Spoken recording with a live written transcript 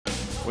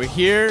We're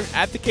here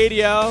at the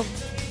KDL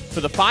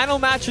for the final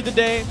match of the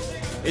day.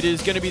 It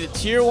is going to be the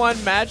Tier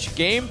 1 match,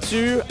 Game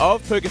 2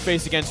 of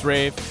POKERFACE against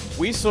RAVE.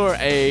 We saw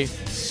a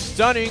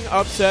stunning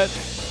upset.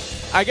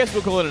 I guess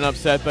we'll call it an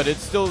upset, but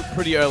it's still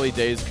pretty early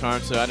days,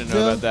 Karn, so I don't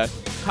know about that.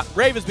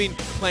 RAVE has been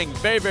playing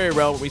very, very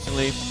well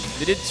recently.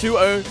 They did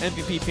 2-0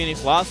 MVP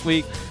Phoenix last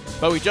week,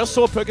 but we just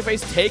saw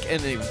POKERFACE take a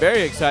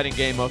very exciting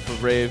game off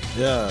of RAVE.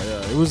 Yeah,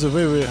 it was a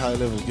very, very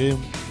high-level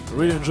game. I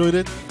really enjoyed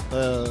it.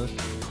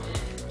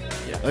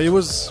 It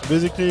was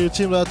basically a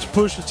team that had to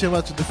push, a team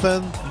that had to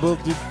defend.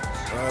 Both did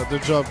their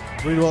job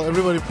really well.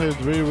 Everybody played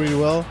really, really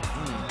well.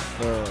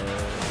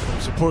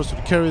 From supports to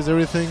the carries,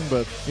 everything.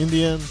 But in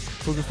the end,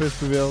 POKERFACE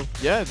prevailed.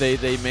 Yeah,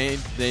 they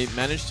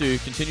managed to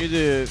continue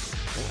to.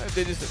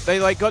 They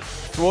like got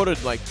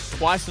thwarted like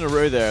twice in a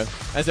row there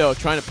as they were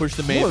trying to push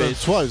the main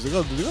base. Twice. They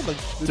got like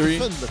they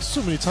defended like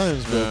so many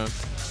times. Yeah.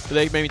 So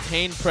they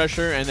maintained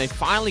pressure and they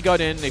finally got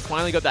in. They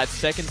finally got that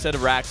second set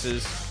of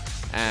Raxes,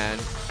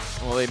 and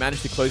well, they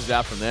managed to close it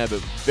out from there.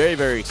 But very,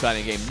 very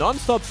exciting game.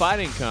 Non-stop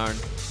fighting, Karn.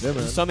 Yeah,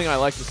 man. It's something I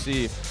like to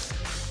see.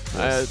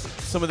 Yes.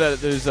 Some of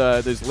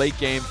those late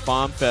game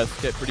farm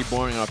fests get pretty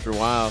boring after a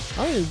while.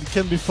 I mean, it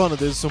can be fun.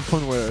 There's some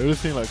point where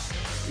everything like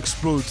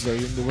explodes. Like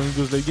when it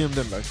goes late game,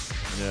 then like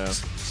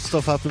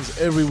stuff happens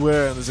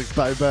everywhere, and there's like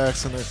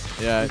buybacks and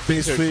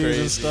base trades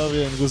and stuff.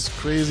 Yeah, and it goes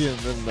crazy, and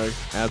then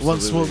like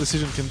one small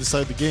decision can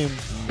decide the game.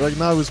 Right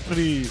now, it was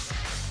pretty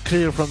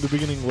clear from the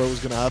beginning what was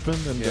gonna happen,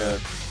 and the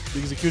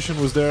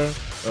execution was there.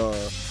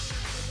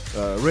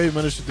 RAVE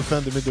managed to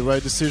defend. They made the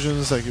right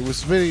decisions. Like it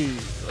was very,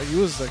 it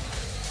was like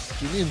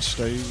an inch.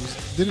 Like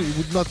it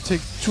would not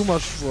take too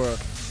much for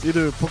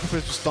either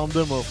POKERFACE to stomp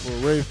them or for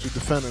RAVE to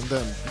defend and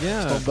then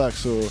stomp back.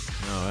 So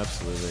no,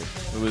 absolutely,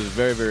 it was a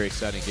very, very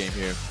exciting game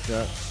here.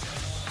 Yeah.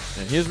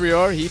 And here's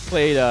Rior. He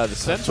played the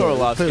Centaur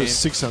last game.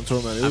 6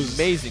 Centaur, man. It was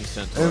amazing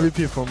Centaur.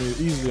 MVP for me,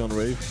 easily on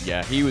RAVE.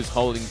 Yeah, he was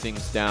holding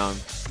things down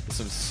with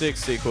some sick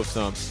off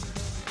stumps.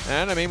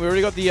 And I mean, we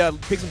already got the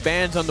picks and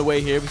bans on the way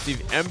here. We see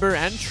Ember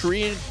and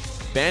Tree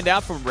banned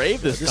out from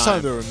RAVE this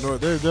time. They're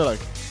like,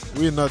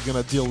 we're not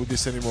gonna deal with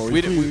this anymore.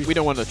 We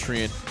don't want the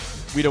Tree.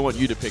 We don't want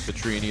you to pick the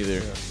Tree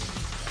either.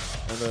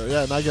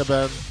 And Naga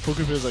ban.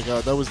 POKERFACE like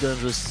that was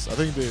dangerous. I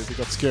think they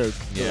got scared.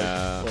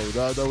 Yeah. Like,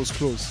 oh, that was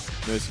close.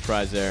 No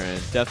surprise there.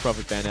 And Death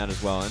Prophet banned out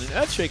as well. And an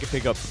Earthshake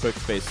pick up the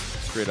POKERFACE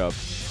straight up.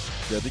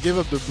 Yeah, they gave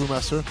up the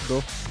Brewmaster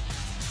though.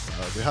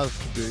 They have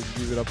to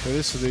give it up for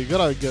this, so they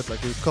gotta get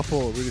like a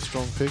couple really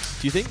strong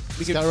picks. Do you think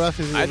Skywrath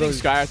is? I think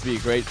Skywrath would be a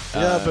great.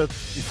 Yeah, but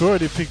if you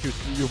already pick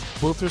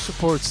both your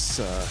supports,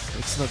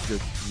 it's not good.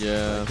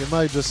 Yeah, like, they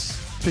might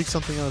just pick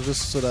something else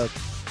just so that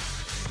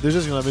they're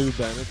just gonna maybe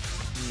ban it.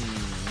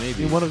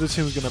 Maybe one of the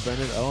teams is gonna ban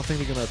it. I don't think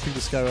they're gonna pick the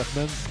Skywrath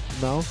man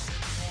now.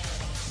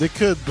 They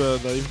could,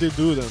 but if they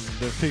do, then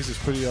their picks is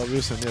pretty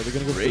obvious, and they're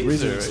gonna go for the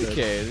Razor instead.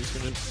 Okay, they're just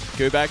gonna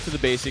go back to the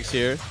basics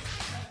here.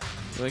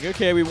 Like,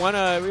 okay, we won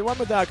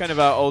with that kind of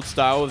old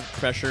style of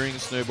pressuring,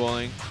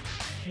 snowballing.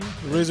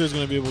 Razor is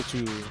going to be able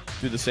to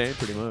do the same,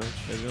 pretty much.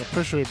 He's going to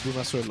pressure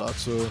Brewmaster a lot,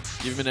 so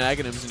give him an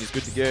Aghanims and he's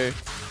good to go.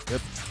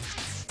 Yep.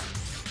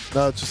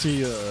 Now to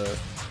see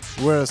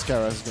where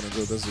Skywrath is going to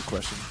go, that's the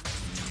question.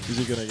 Is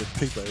he going to get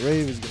picked by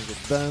RAVE? Is he going to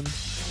get banned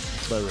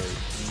by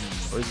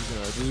RAVE? Or is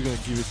he going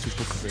to give it to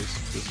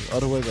POKERFACE?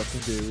 Otherwise, I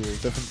think they will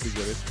definitely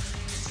get it.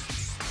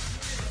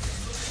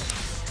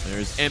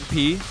 There's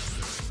MP.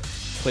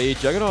 Played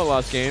Juggernaut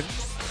last game.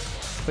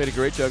 Played a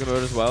great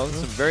Juggernaut as well.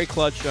 Some very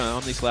clutch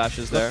Omni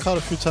Slashes there. Got caught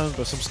a few times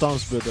by some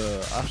stomps, but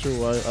after a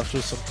while,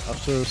 after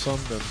some,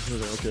 then he was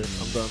like, okay,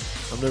 I'm done.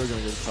 I'm never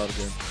gonna get caught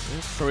again.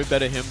 Yeah, probably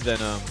better him than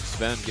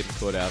Sven getting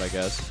caught out, I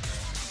guess.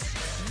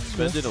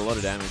 Sven did a lot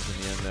of damage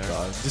in the end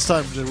there. This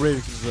time,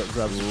 RAVE can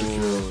grab some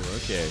Jakiro.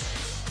 Okay.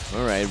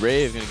 All right,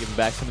 RAVE gonna give him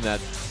back some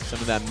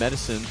of that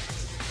medicine.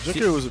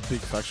 Jakiro was a big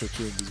factor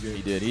too in this game.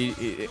 He did.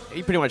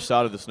 He pretty much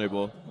started the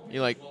snowball. He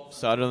like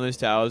started on those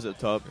towers at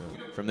the top.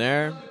 Yeah. From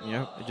there,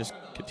 it just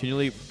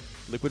continually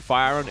liquid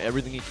fire on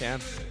everything he can.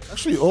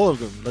 Actually, all of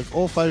them, like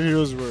all 5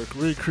 heroes, were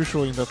really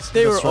crucial in that.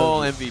 They were all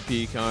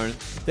MVP, Karn.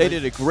 They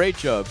did a great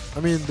job.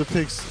 I mean, the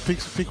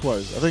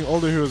pick-wise, I think all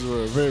the heroes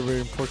were very, very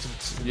important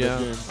in that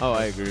game. Oh,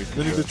 I agree.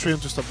 They need the Train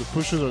to stop the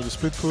pushes or the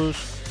split push.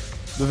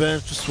 The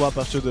Venge to swap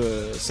after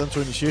the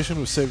Centaur initiation,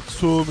 was saved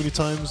so many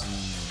times.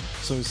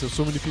 So we saved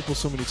so many people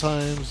so many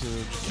times.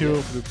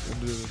 Jakiro for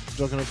the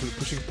Juggernaut for the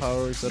pushing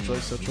power, etc.,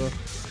 etc.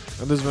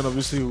 And this man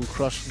obviously who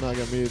crushed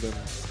Naga mid and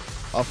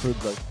offered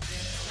like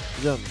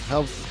again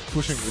help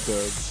pushing with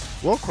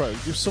the Warcry.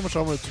 It gives so much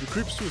armor to the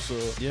creeps too. So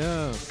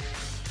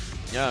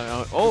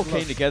all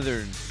came together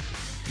in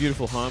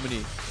beautiful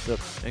harmony. Yep.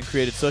 And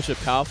created such a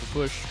powerful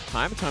push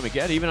time and time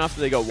again, even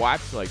after they got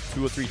wiped like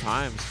 2 or 3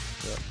 times.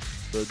 Yeah.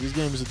 So this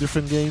game is a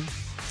different game.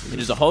 It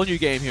is a whole new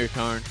game here,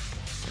 Karn.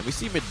 And we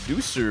see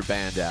Medusa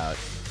banned out.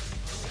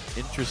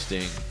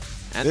 Interesting.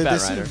 And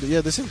Batrider.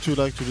 They seem to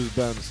like to just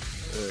ban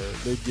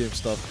late game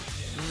stuff.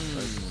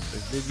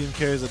 Like late game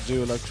carries that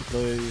do like to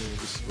play,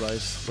 just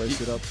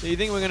rice it up. So you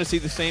think we're going to see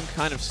the same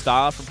kind of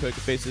style from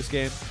POKERFACE this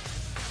game?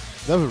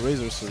 They have a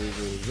Razor, so there's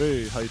a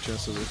very high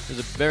chance of it. There's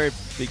a very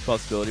big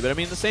possibility. But I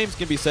mean, the same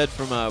can be said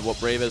from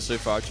what RAVE has so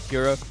far.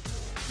 Jakiro,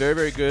 very,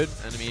 very good.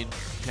 And I mean,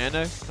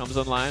 Panda comes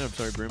online. I'm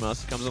sorry,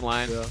 Brewmaster comes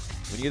online. Yeah.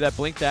 When you get that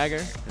Blink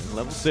Dagger and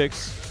level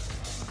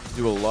 6,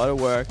 do a lot of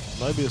work.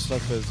 Might be a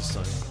slugfest this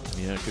time.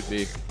 Yeah, it could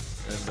be.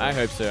 And, I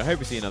hope so. I hope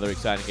we see another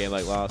exciting game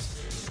like last.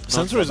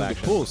 Centaur is in the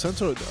pool.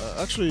 Centaur,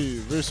 actually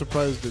very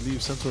surprised they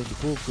leave Centaur in the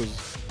pool because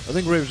I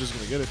think RAVE is just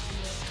going to get it.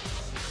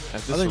 I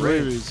think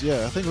RAVE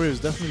is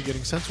definitely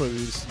getting Centaur if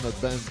he's not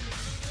banned.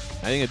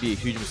 I think it'd be a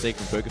huge mistake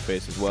from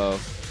POKERFACE as well,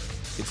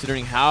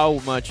 considering how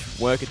much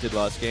work it did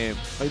last game.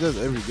 He does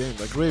every game.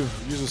 Like RAVE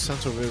uses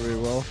Centaur very, very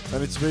well,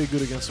 and it's very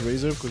good against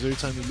Razor because every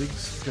time he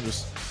links, you can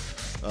just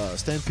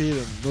stampede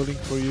and no link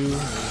for you.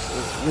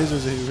 Razor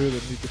is a hero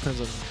that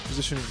depends on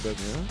positioning, but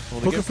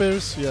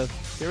POKERFACE,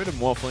 get rid of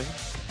Morphling.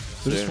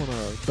 They just want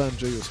to ban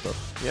Jayo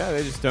stuff. Yeah,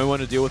 they just don't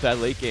want to deal with that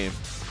late game.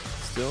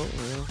 Still,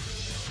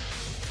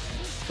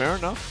 fair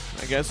enough.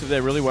 I guess if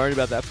they're really worried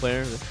about that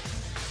player,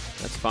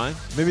 that's fine.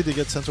 Maybe they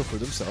get Centaur for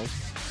themselves.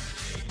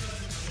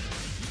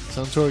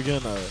 Centaur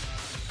again,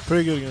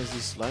 pretty good against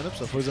these lineups.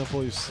 So for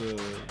example, if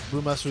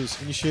Brewmaster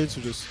is initiated,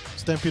 so just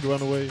stampede,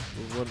 run away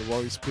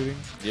while he's splitting.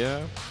 Yeah.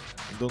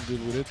 And don't deal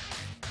with it.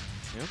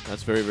 Yeah,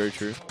 that's very, very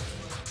true.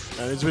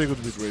 And it's very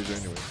good with Razor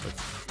anyway.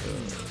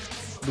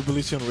 Like,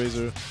 mobility on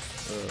Razor,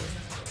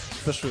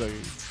 especially like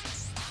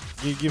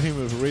you give him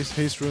a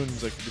haste rune,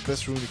 it's like the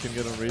best rune you can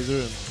get on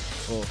Razor, and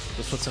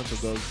that's what Centaur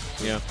does.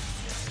 So. Yeah.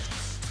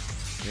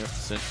 Yeah,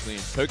 essentially.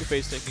 And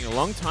POKERFACE taking a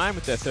long time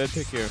with their third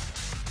pick here.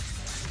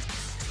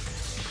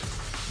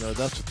 No, I'd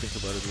have to think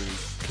about it really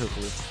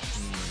carefully.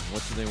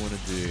 What do they want to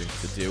do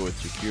to deal with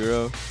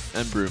Jakiro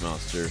and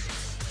Brewmaster?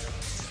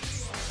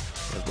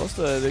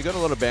 They got a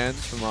lot of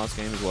bans from last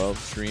game as well.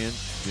 Tier1,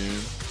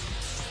 Doom.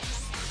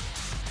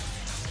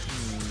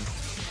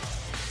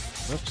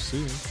 Have to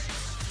see.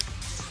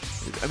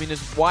 I mean,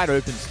 it's wide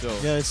open still.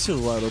 Yeah, it's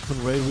still wide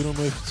open. RAVE, we don't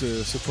know if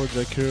it's support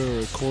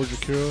Jakiro or core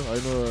Jakiro. I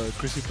know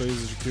Chrissy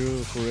plays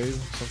Jakiro for RAVE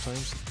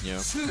sometimes. Yeah.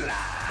 It's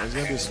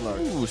gonna be Slark.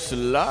 Ooh,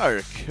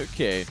 Slark.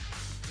 Okay.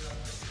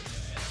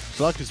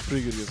 Slark is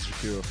pretty good against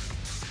Jakiro.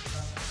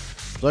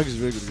 Slark is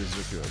very good against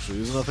Jakiro, actually.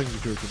 There's nothing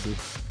Jakiro can do.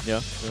 Yeah?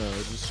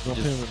 Yeah, just drop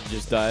him and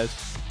just dies.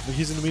 But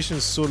his animation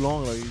is so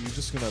long, like you're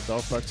just gonna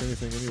downpack to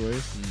anything anyway.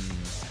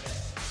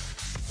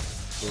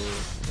 So,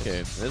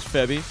 okay, there's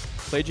Febby.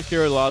 Played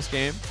Jakiro last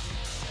game.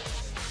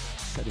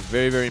 Had a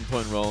very, very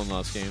important role in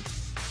last game.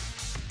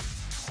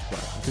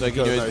 He's like,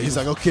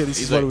 okay, this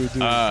is what we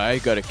do. I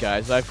got it,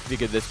 guys. I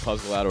figured this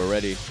puzzle out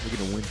already. We're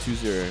going to win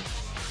 2-0.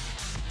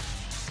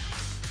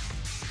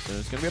 So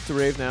it's going to be up to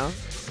RAVE now.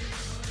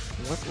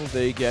 What will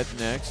they get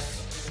next?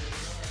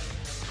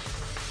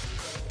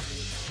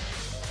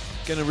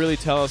 Going to really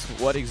tell us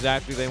what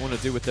exactly they want to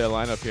do with their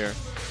lineup here.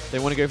 They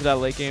want to go for that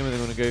late game, and they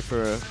want to go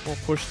for a more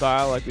push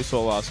style like we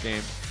saw last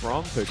game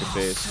from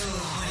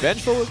POKERFACE.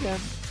 Vengeful again.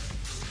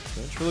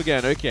 Vengeful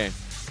again, okay.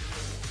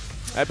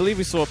 I believe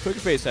we saw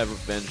POKERFACE have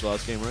revenge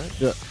last game, right?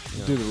 Yeah,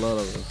 he did a lot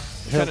of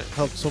it.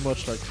 Helped so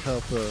much, like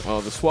help.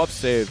 Oh, the swap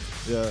saved.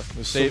 Yeah,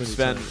 saved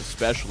Sven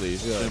especially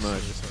so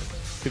much.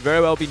 Could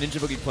very well be Ninja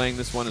Boogie playing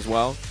this one as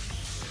well.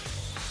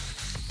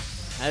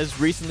 Has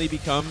recently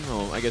become,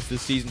 I guess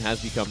this season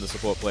has become the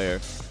support player.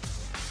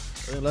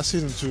 Last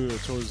season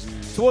towards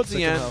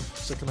the end.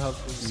 Second half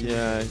of the season.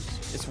 Yeah,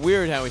 it's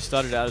weird how he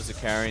started out as a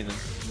carry and then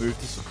moved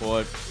to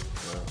support.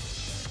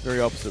 Very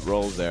opposite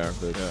roles there,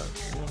 but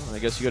I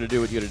guess you got to do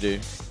what you got to do.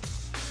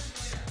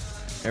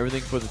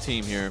 Everything for the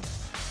team here.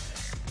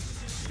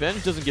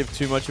 Venge doesn't give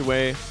too much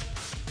away.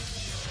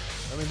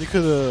 I mean, they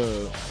could.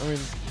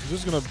 He's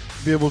just gonna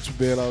be able to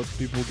bail out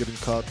people getting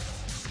caught.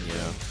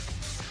 Yeah.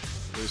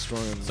 Very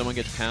strong. And someone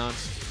gets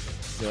pounced.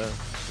 Yeah.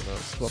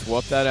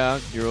 Swap that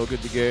out. You're all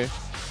good to go.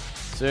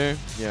 So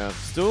yeah,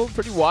 still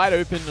pretty wide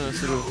open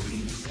sort of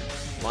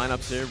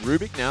lineups here.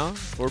 Rubik now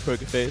for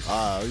POKERFACE.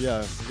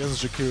 Yeah,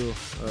 against Jakiro,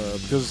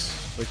 because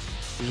like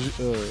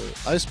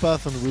Ice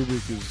Path on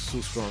Rubik is so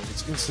strong.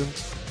 It's instant.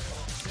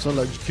 It's not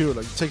like Jakiro,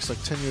 like it takes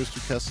like 10 years to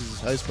cast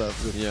his Ice Path.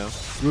 But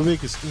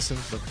Rubik is instant.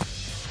 But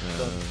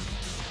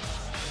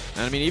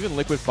and I mean, even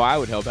Liquid Fire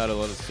would help out a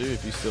lot too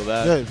if you steal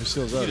that. Yeah, if you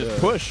steal that, you just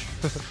push.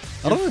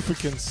 I don't know if we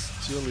can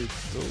steal it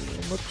though.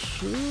 I'm not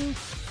sure.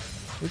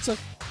 It's like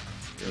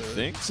you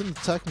think? It's an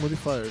attack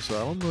modifier, so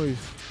I don't know if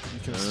you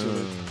can steal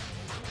it.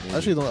 Maybe.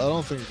 Actually, I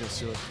don't think you can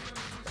steal it.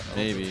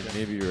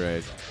 Maybe you're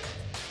right.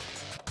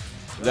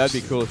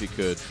 That'd be cool if you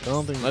could. I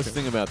don't think. Let's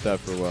think about that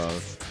for a while.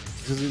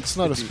 Because it's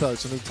not a spell;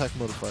 it's an attack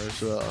modifier,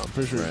 so I'm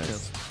pretty sure you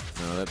can't.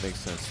 No, that makes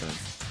sense then.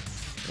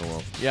 Oh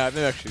well. Yeah, I've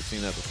never actually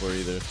seen that before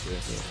either.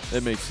 So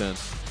that makes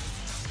sense.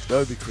 That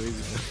would be crazy,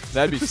 man.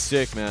 That'd be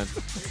sick, man.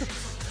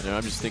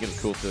 I'm just thinking of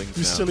cool things.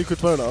 You still Liquid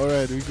Fire. All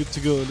right, we're good to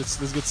go. Let's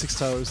get 6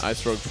 towers.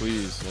 Ice Rogue,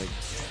 please. Like.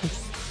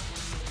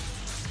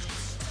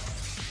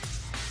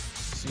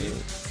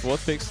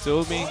 Fourth pick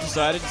still being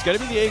decided. It's got to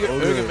be the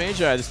Ogre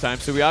Magi this time,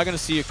 so we are going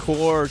to see a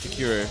core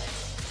Jakiro.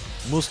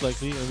 Most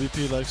likely.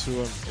 MVP likes to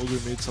run Ogre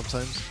Mage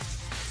sometimes,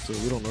 so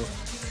we don't know.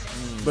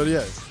 But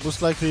yeah,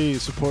 most likely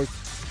support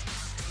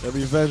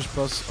Revenge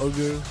plus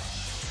Ogre.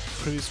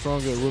 Pretty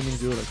strong roaming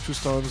duo, like 2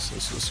 stuns,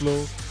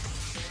 slow.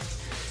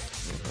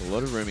 A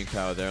lot of roaming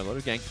power there, a lot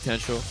of gank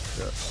potential.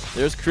 Yeah.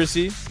 There's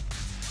Chrissy.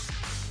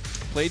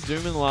 Played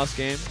Doom in the last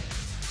game.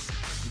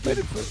 Played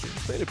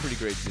a pretty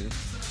great Doom.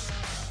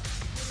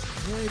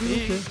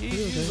 Yeah,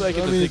 he's like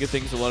in the thick of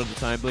things a lot of the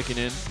time, blinking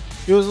in.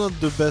 It was not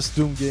the best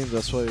Doom game,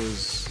 that's why it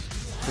was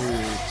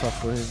pretty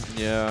tough for him.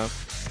 Yeah.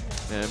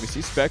 And we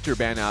see Spectre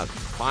ban out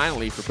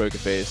finally for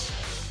POKERFACE.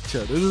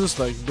 Yeah, there's just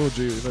like no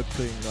JO, you're not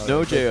playing now.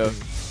 No JO.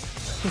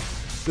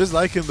 There's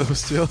like him though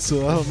still,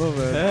 so I don't know,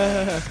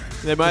 man.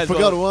 They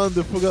forgot one.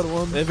 They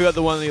forgot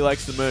the one that he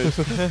likes the most.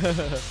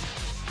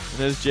 And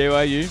there's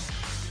JYU.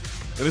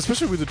 And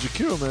especially with the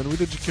Jakiro, man. With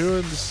the Jakiro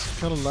in this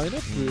kind of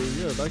lineup,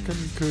 yeah, Lycan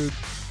could...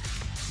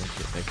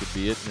 That could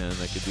be it, man.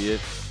 That could be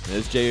it.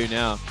 There's JU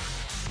now.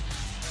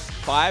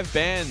 5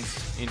 bans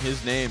in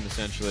his name,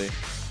 essentially.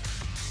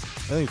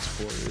 I think it's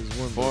 4. There's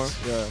 1.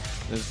 4? Yeah.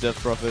 There's Death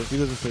Prophet. He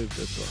doesn't play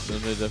Death Prophet.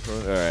 Doesn't play Death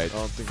Prophet? Alright.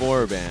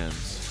 4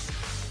 bans.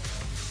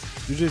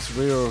 Usually it's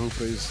Rayor who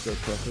plays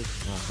Death Prophet.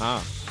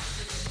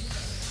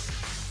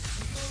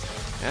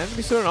 And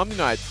we saw an Omni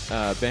Knight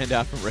banned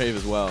out from RAVE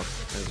as well.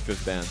 As a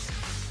 5th ban.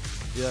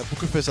 Yeah,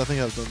 POKERFACE I think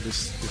I've done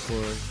this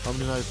before.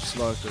 Omni Knight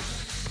Slark.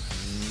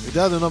 If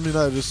they had an Omni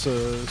Knight, just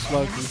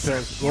Slark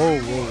repairs. Whoa,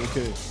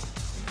 okay.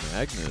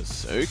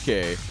 Magnus,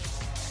 okay.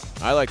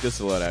 I like this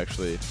a lot,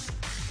 actually.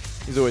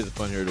 He's always a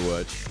fun hero to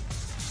watch.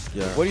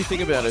 Yeah. What do you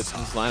think about this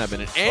lineup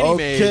in an anime?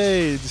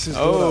 Okay, this is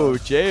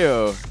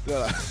J.O.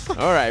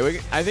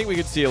 Alright, I think we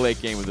could see a late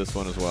game with this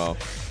one as well.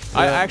 Yeah.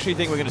 I actually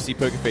think we're going to see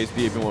POKERFACE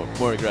be a bit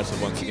more aggressive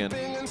once again.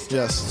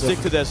 Yes. Stick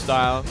to their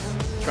style,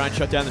 try and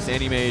shut down this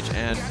anti-mage,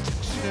 and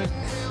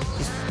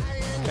just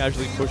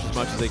casually push as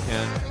much as they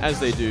can, as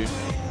they do.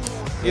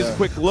 Here's a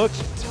quick look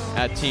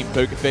at Team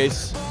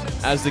POKERFACE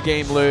as the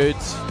game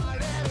loads.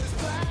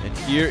 And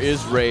here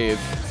is RAVE.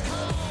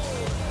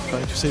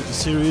 Trying to save the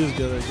series,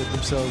 get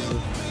themselves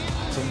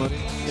some money.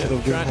 Yeah,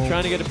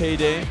 trying to get a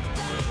payday.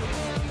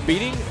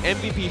 Beating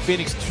MVP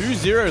Phoenix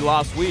 2-0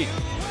 last week.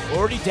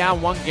 Already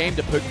down 1 game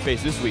to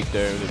POKERFACE this week,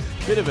 though.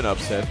 A bit of an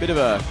upset, bit of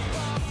a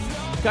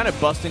kind of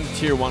busting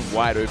Tier 1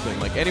 wide open.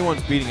 Like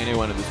anyone's beating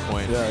anyone at this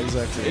point. Yeah,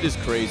 exactly. It is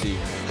crazy.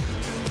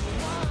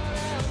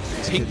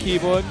 Pink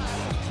keyboard.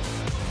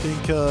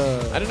 Pink.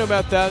 I don't know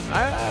about that.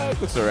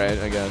 It looks alright,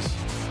 I guess.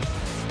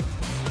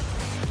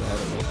 I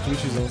don't know.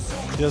 Twitchy's on.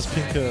 He has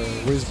pink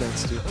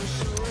waistbands too.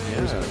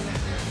 Yeah.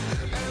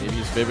 Maybe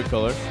his favorite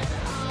color.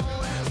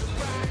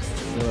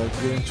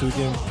 Going to the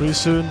game pretty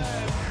soon.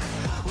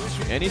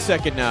 Any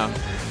second now.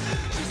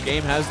 This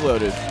game has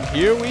loaded.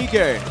 Here we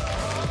go.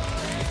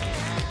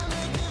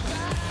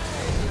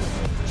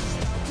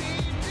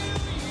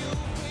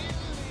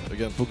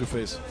 Again,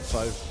 POKERFACE.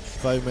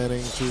 5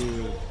 manning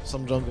to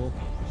some jungle.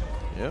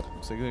 Yep.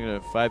 Looks like they're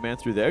going to 5-man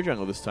through their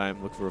jungle this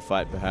time. Look for a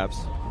fight, perhaps.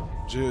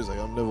 Jeez, like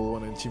I'm level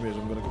 1 in teammate.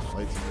 I'm gonna go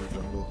fight in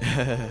their jungle.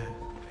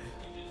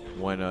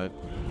 Why not?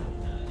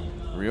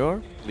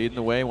 Rior leading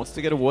the way. Wants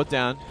to get a ward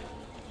down.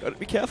 Got to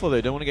be careful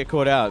though. Don't want to get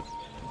caught out.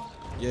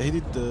 Yeah, he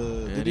did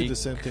the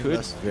same thing.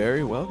 Could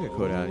very well get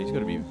caught out. He's got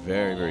to be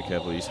very, very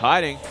careful. He's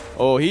hiding.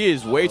 Oh, he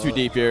is way too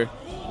deep here.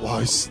 Wow,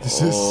 this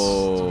is.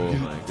 Oh my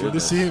goodness. Did they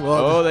see him?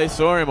 Oh, they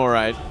saw him. All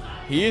right.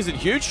 He is in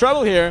huge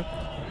trouble here.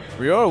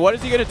 Rior, what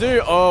is he going to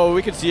do? Oh,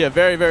 we can see a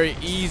very, very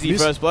easy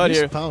first blood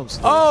here.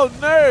 Oh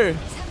no!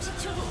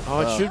 Oh,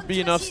 it should be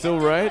enough still,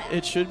 right?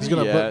 It should be. He's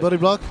gonna body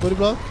block.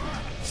 Oh,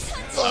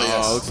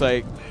 yes. Looks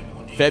like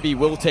Febby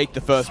will take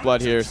the first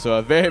blood here, so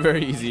a very,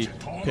 very easy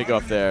pick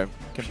off there.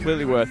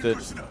 Completely worth it.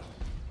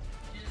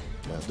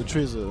 Yeah, the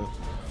tree is the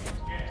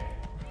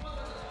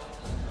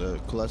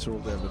collateral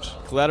damage.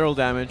 Collateral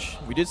damage.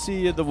 We did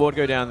see the ward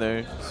go down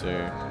though, so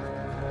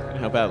can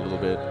help out a little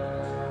bit.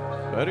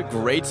 But a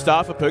great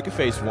start for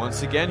POKERFACE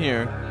once again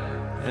here,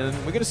 and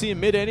we're gonna see a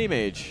mid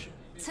anti-mage.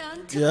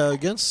 Yeah,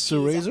 against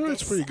Razor,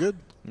 it's pretty good.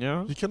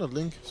 Yeah. You cannot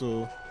link,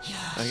 so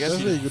I guess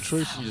definitely a good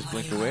choice. You just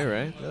blink away,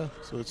 right? Yeah,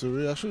 so it's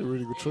actually a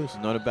really good choice.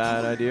 Not a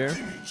bad idea.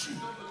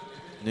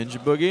 Ninja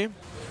Boogie.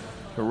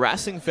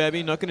 Harassing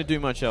Febby, not going to do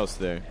much else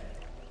there.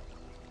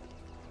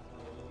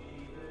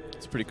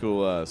 It's a pretty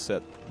cool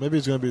set. Maybe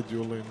it's going to be a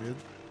dual lane mid.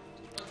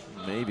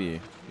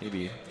 Maybe.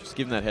 Just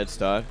give him that head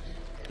start.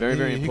 Very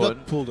important. He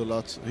got pulled a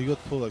lot. He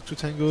got pulled like 2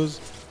 tangos.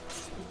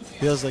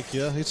 He has like,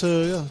 it's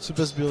the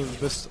best build,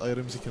 the best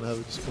items he can have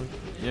at this point.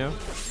 Yeah.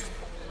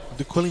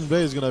 The Quelling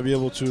Blade is gonna be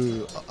able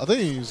to. I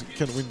think he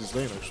can win this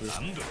lane actually.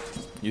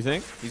 You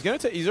think?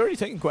 He's already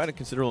taken quite a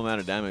considerable amount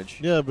of damage.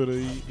 Yeah, but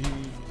I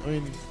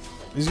mean,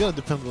 he's gonna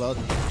depend a lot.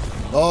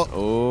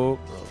 Oh,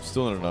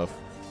 still not enough.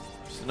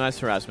 Just a nice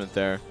harassment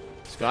there.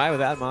 Sky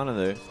without mana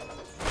though.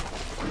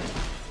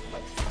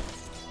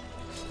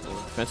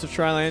 Defensive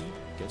tri-lane.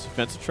 Gets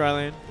offensive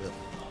tri-lane. Yep.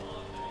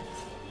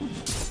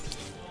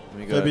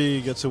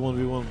 Maybe gets a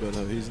 1v1, but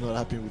he's not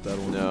happy with that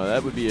one. No,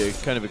 that would be a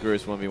kind of a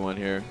gross 1v1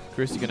 here.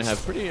 Chris is going to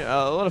have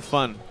a lot of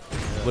fun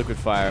with Liquid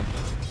Fire.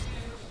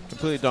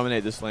 Completely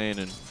dominate this lane,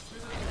 and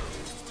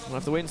we'll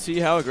have to wait and see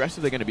how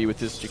aggressive they're going to be with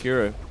this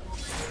Jakiro.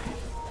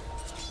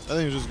 I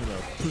think he's just gonna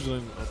push the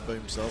lane up by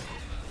himself.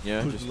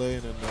 Yeah, push the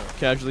lane and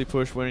casually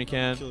push when he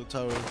can. Kill the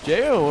tower.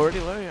 Jo already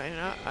low.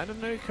 I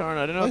don't know, Karn.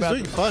 I don't know about.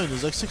 He's doing fine.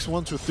 He's like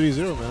 6-1 to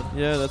 3-0, man.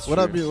 Yeah, that's what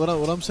true.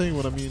 What I'm saying,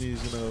 what I mean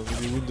is, you know,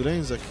 when you win the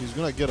lanes, like he's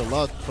gonna get a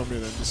lot from your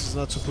lane. This is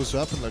not supposed to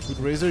happen. Like with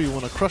Razor, you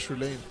wanna crush your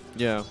lane.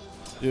 Yeah.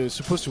 You're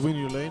supposed to win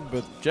your lane,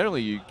 but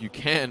generally you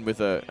can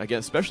with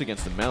especially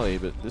against the melee.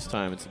 But this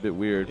time it's a bit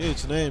weird. Yeah,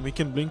 it's an aim. He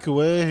can blink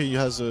away. He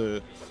has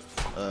a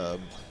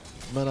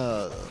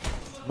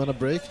mana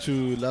break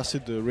to last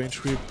hit the range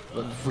creep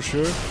for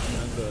sure,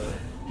 and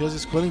he has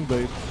his quelling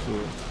bait, so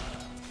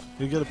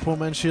he'll get a poor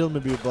man shield,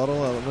 maybe a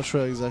bottle. I'm not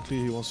sure exactly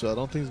he wants to. I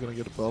don't think he's gonna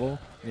get a bottle.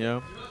 Yeah.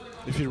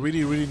 If he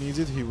really, really needs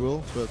it, he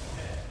will, but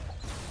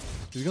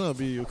he's gonna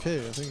be okay.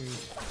 I think.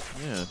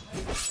 Yeah.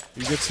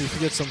 If he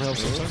gets some help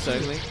sometimes.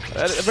 Static Link.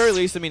 At the very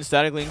least, I mean,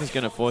 Static Link is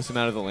gonna force him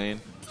out of the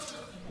lane.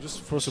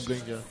 Just force a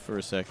blink, yeah. For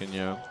a second,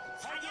 yeah.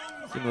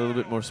 Give him a little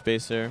bit more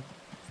space there.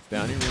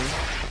 Bounty room.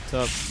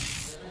 Tough.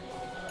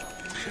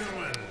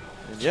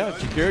 And yeah,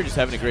 Jakira just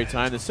having a great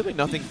time. There's simply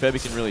nothing Febby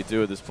can really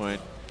do at this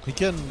point. He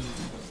can,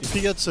 if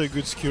he gets a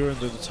good skewer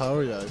into the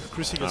tower, yeah. If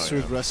Chrissy gets too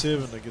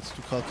aggressive and gets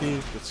too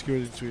cocky, gets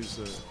skewered into his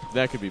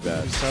that could be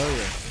bad. His tower,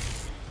 yeah.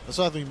 That's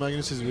why I think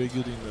Magnus is very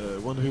good in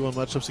 1v1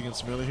 matchups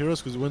against melee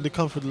heroes, because when they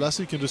come for the last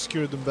hit, you can just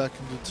skewer them back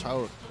into the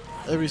tower.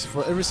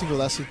 For every single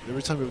last hit,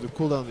 every time you have the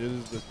cooldown, it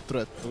is the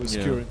threat of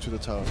skewer into the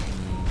tower.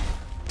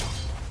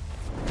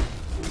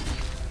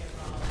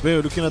 But yeah,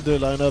 looking at the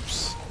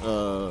lineups,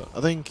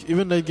 I think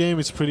even late game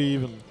it's pretty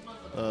even.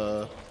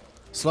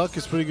 Slug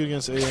is pretty good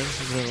against AM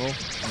in general.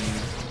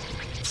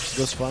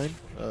 Does fine.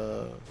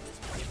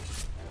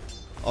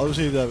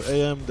 Obviously they have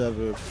AM, they have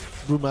a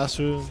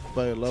Brewmaster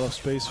by a lot of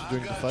space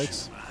during the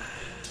fights.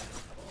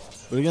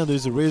 But again,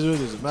 there's a Razor,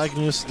 there's a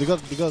Magnus. They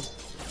got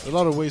a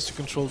lot of ways to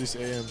control this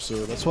AM,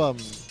 so that's why I'm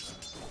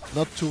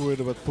not too worried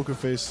about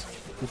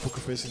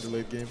POKERFACE in the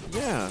late game.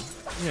 Yeah,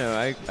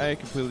 I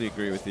completely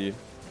agree with you.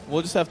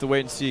 We'll just have to wait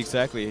and see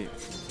exactly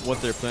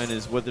what their plan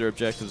is, what their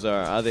objectives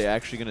are. Are they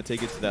actually going to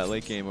take it to that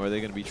late game, or are they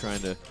going to be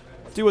trying to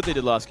do what they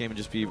did last game and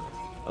just be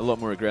a lot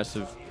more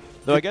aggressive?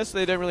 Though I guess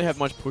they don't really have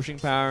much pushing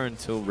power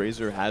until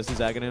Razor has his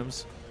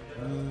Aghanims.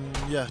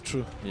 Yeah,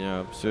 true.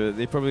 Yeah, so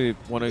they probably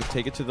want to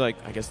take it to, like,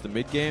 I guess the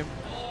mid game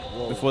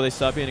before they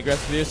start being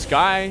aggressive here.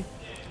 Sky.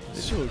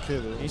 He's still okay,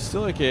 though. He's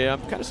still okay.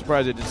 I'm kind of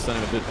surprised they did stun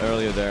him a bit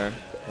earlier there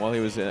while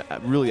he was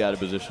really out of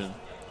position.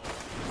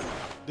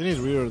 They need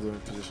Rear though in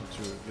position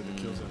to get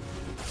the kills in.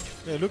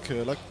 Yeah, look,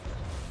 like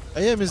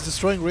AM is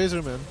destroying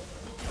Razor, man.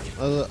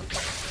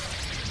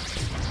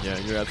 Yeah,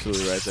 you're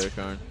absolutely right there,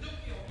 Karn.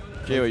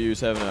 JOU's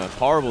having a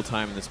horrible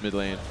time in this mid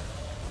lane.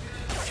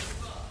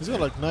 He's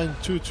got like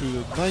 9-2 to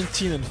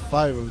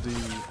 19-5 of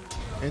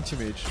the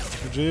anti-mage.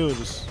 JO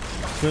just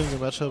playing the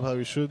matchup how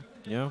he should.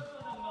 Yeah.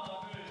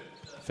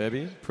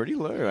 Febby, pretty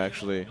low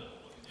actually.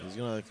 He's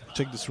gonna like,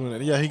 check this rune,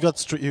 and yeah, he got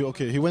straight.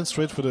 He went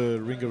straight for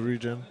the Ring of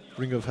Regen,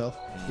 Ring of Health,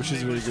 which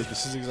is really good.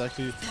 This is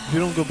exactly. If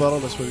you don't go battle,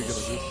 that's what you're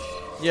gonna do.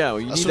 Yeah,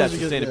 well, you need that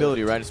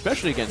sustainability, right?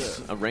 Especially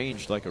against a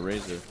range like a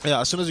Razor. Yeah,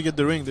 as soon as you get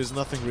the ring, there's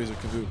nothing Razor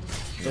can do.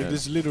 Like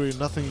there's literally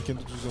nothing he can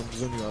do to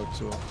zone you out.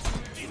 So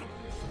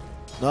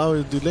now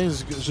the lane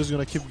is just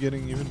gonna keep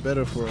getting even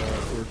better for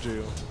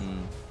JO.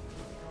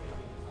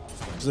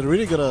 So they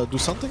really gotta do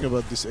something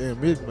about this AM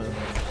mid, man.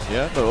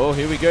 Yeah, but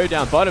here we go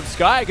down bottom.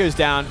 Sky goes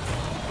down.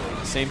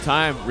 At the same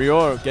time,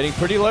 Rior getting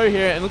pretty low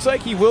here, and looks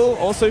like he will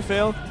also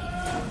fail.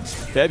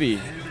 Febby,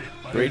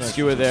 great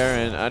skewer there,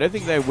 and I don't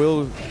think they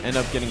will end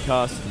up getting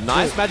cast.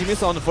 Nice magic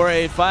missile on the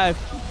 485.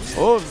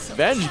 Oh,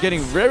 Venge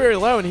getting very, very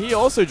low, and he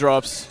also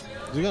drops.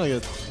 He's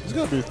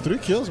gonna be 3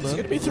 kills, man. It's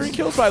gonna be 3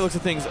 kills by the looks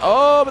of things.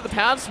 Oh, but the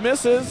pounce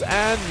misses,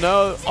 and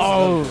no.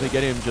 Oh, they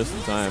get him just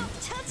in time.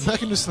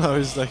 Magnus now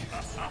is like,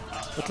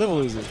 what level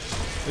is it?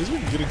 He's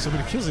been getting so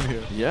many kills in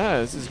here. Yeah,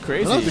 this is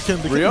crazy.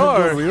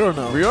 Rior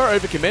now. Rior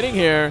overcommitting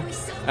here,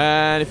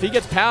 and if he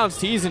gets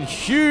pounced, he's in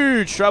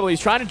huge trouble.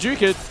 He's trying to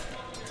juke it.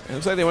 It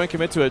looks like they won't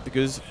commit to it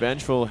because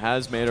Vengeful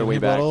has made her way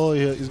back.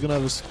 He's gonna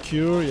have a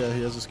skewer. Yeah,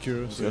 he has a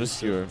skewer. He's got a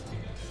skewer.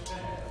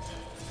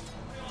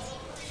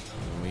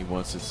 He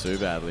wants it so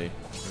badly.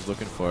 He's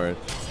looking for it.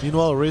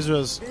 Meanwhile, Razor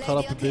has caught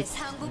up a bit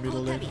in the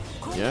middle lane.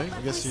 Yeah,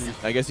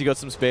 I guess he got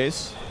some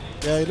space.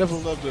 Yeah, he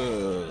leveled up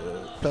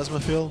the plasma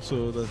field,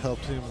 so that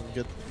helped him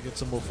get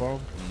some more farm.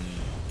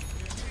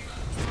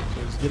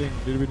 So he's getting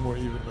a little bit more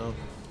even now.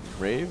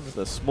 RAVE with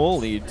a small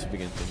lead to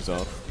begin things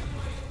off.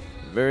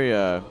 Very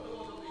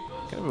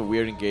kind of a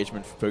weird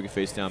engagement for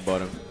POKERFACE down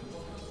bottom.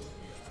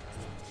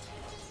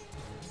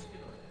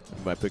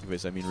 And by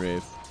POKERFACE, I mean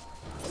RAVE.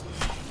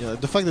 Yeah,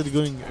 the fact that they're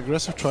going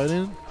aggressive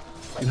trident,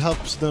 it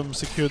helps them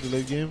secure the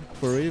late game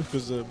for RAVE,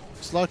 because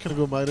Slug can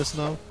go Midas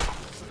now.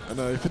 And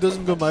if it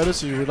doesn't go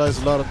Midas, he relies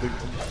a lot on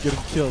getting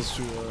kills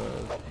to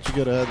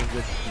get ahead and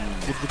get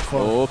good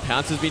farm. Oh,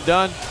 pounce has been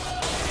done.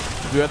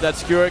 Do you have that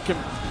skewer? It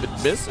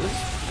misses,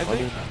 I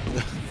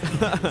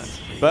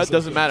think. But it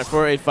doesn't matter.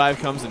 485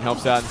 comes and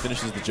helps out and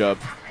finishes the job.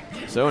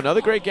 So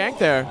another great gank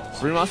there.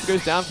 Brewmaster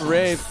goes down for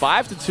RAVE.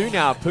 5-2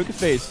 now.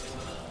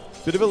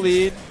 POKERFACE. Bit of a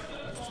lead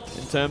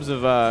in terms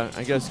of,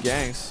 I guess,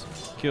 ganks.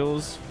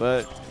 kills,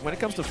 but when it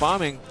comes to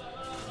farming,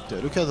 yeah,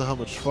 look at how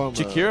much farm.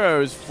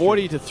 Chikiro is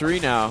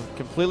 40-3 now,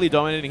 completely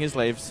dominating his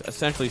lanes,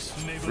 essentially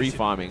free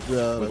farming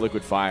with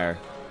liquid fire.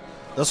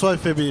 That's why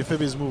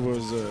Febi's move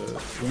was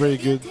very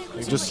good.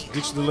 Like just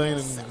ditch the lane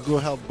and go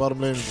help bottom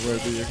lane where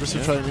the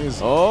aggressive trying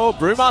is. Oh,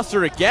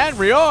 Brewmaster again,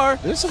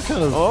 Rior. There's some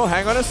kind of. Oh,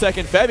 hang on a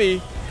second.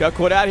 Febi got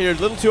caught out here. A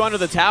little too under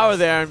the tower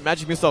there, and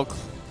Magic Missile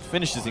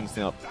finishes things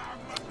up.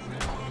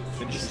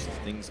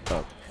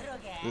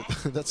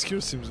 That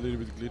skill seems a little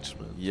bit glitched,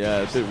 man. Yeah,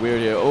 a bit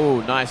weird here. Oh,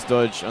 nice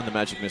dodge on the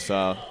Magic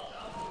Missile.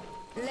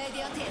 And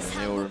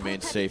they will remain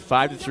safe.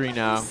 5-3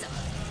 now.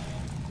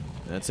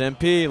 That's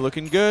MP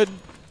looking good.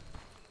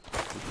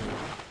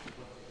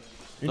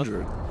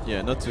 Injured.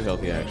 Not too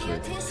healthy actually.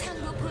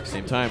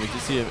 Same time, we can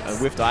see a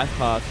whiffed ice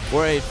path.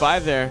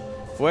 485 there.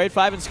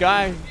 485 in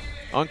Sky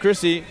on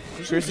Chrissy.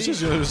 Chrissy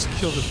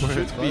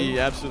should be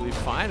absolutely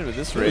fine with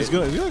this rate.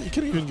 You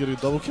can even get a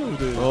double kill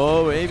with it.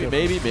 Oh,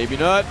 maybe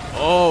not.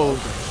 Oh,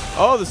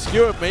 the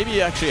skewer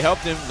maybe actually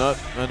helped him. Not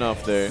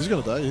enough there. He's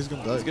gonna die. He's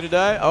gonna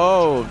die.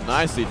 Oh,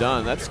 nicely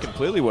done. That's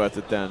completely worth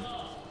it then.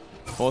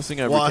 Forcing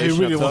a rotation he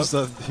really up wants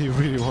that. He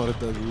really wanted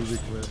that music,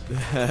 man.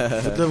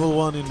 At level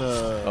 1 in.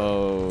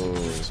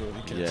 So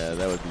yeah,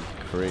 that would be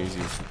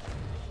crazy.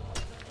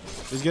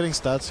 He's getting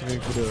stats. He's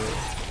going for the.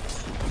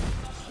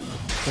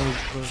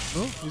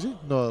 No, is he?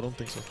 No, I don't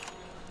think so.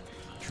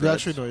 Yeah,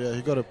 actually, no. Yeah,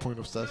 he got a point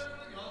of stats.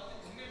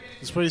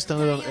 It's pretty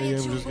standard on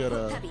AM. We just got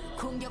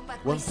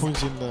 1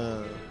 point in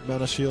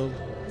mana shield,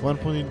 1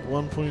 point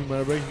in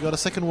mana break. He got a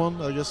second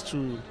one, I guess,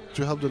 to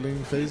help the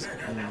laning phase.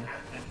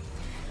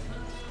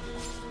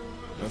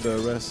 And the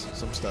rest,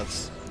 some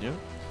stats. Yeah.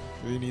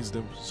 Really needs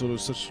them. So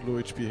such low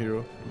HP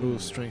hero, low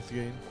strength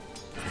gain.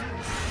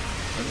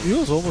 And he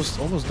was almost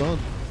done.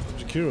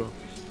 Jakiro.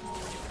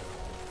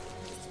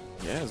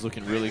 Yeah, it's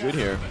looking really good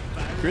here.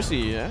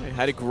 Chrissy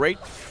had a great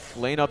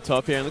lane up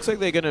top here. It looks like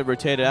they're going to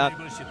rotate it out. We're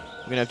going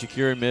to have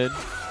Jakiro mid.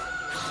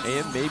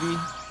 AM maybe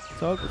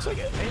top. Looks like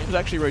AM's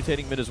actually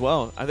rotating mid as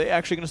well. Are they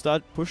actually going to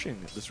start pushing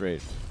at this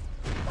rate?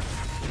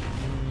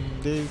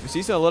 We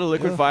see a lot of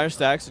liquid fire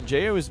stacks, and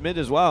JO is mid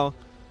as well.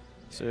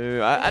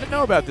 So I don't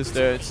know about this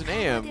though. It's an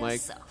AM.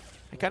 Like,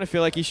 I kind of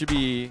feel like he should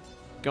be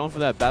going for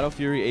that Battle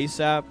Fury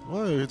ASAP.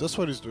 Well, that's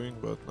what he's doing.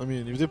 But I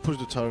mean, if they push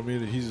the tower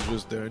mid, he's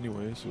just there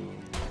anyway. So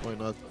why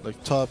not?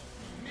 Like top.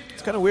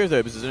 It's kind of weird though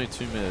because there's only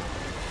 2 mid.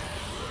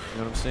 You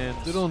know what I'm saying?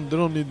 They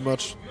don't need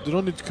much. They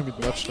don't need to commit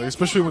much. Like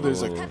especially when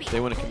there's like. They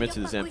want to commit to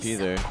this MP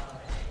there.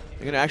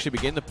 They're gonna actually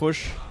begin the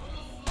push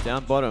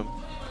down bottom.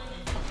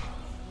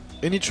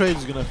 Any trade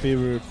is gonna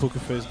favor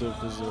POKERFACE though,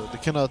 because they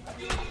cannot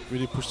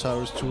really push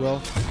towers too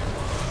well.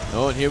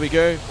 Oh, and here we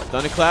go.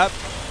 Thunderclap.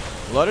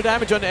 A lot of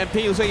damage on the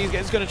MP. Looks like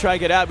he's going to try to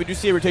get out. We do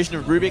see a rotation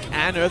of Rubik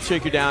and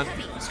Earthshaker down.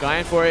 Sky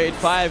and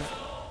 485.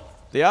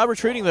 They are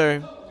retreating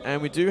though,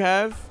 and we do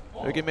have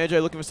Okay, Magi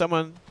looking for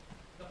someone.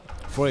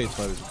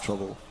 485 is in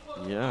trouble.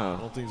 Yeah. I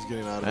don't think he's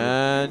getting out of it.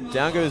 And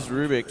down goes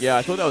Rubik. Yeah,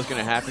 I thought that was going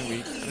to happen.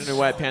 I don't know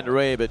why it panned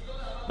away, but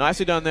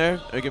nicely done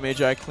there. Okay,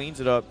 Magi cleans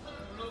it up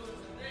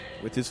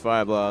with his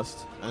Fire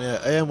Blast. And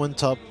yeah, AM went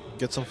top,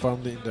 get some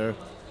farm in there.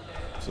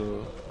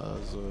 So,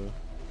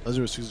 as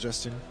you were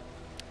suggesting.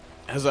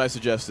 As I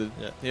suggested.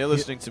 Yeah. You're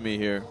listening to me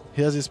here.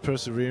 He has his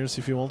Perseverance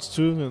if he wants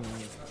to, and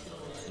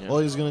all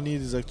he's going to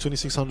need is like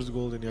 2600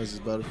 gold, and he has his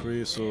Battle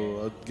Free,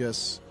 so I'd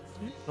guess...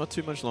 Not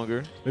too much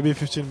longer. Maybe a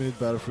 15-minute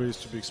Battle Free is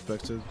to be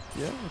expected.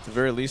 Yeah, at the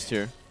very least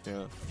here.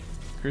 Yeah.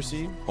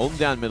 Chrissy, holding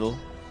down middle.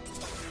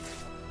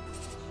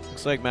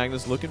 Looks like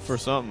Magnus looking for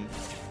something.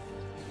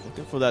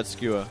 Looking for that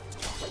skewer.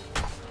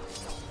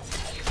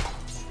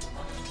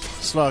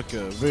 Slark,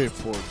 very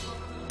poor.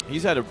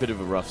 He's had a bit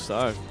of a rough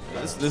start.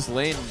 This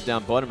lane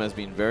down bottom has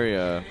been very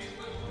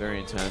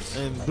intense.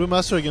 And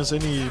Brewmaster against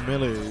any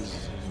melee is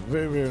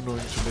very, very annoying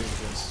to lane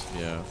against.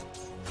 Yeah.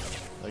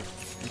 Like,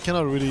 you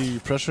cannot really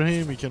pressure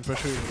him. He can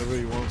pressure him whenever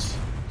he wants.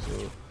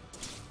 So,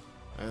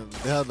 and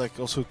they had like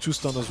also 2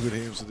 stunners with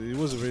him, so it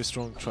was a very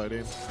strong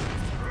trident.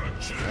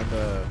 And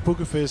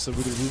POKERFACE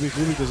with Rubik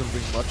really doesn't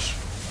bring much.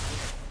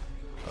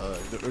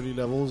 In the early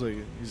levels, like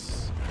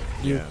his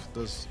nuke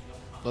does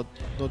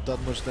not that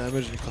much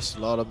damage, and it costs a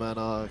lot of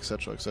mana,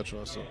 etc.,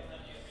 etc. So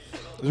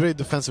it's a very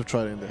defensive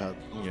trident they had.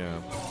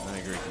 Yeah, I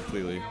agree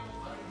completely.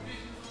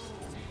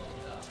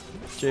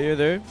 Jay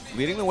there,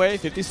 leading the way,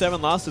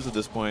 57 losses at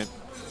this point.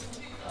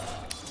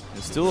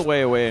 He's still a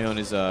way away on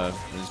his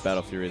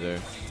Battle Fury there.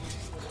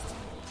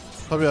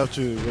 Probably have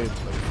to wait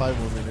like 5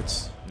 more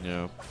minutes.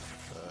 Yeah.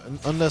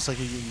 Unless like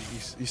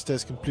he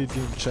stays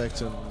completely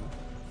unchecked and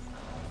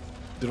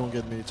they don't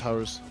get many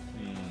towers.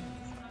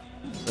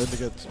 Then they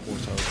get more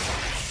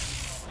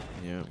towers.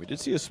 Yeah, we did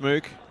see a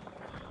smoke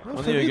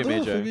on the Maybe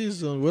Magi.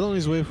 he's well on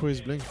his way for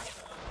his blink.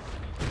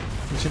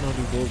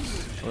 1500 gold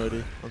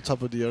already on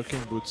top of the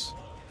arcane boots.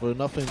 For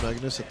nothing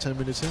Magnus at 10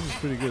 minutes in is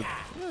pretty good.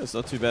 Yeah, it's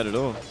not too bad at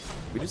all.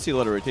 We did see a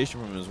lot of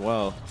rotation from him as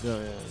well. Yeah,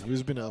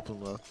 he's been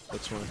helping a lot.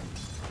 That's why.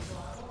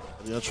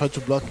 Yeah, try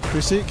to block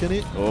Chrissy, can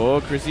he?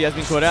 Oh, Chrissy has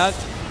been caught out.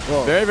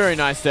 Whoa. Very, very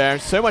nice there.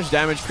 So much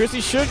damage.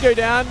 Chrissy should go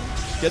down.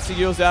 Gets the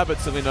heals out, but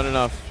simply not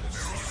enough.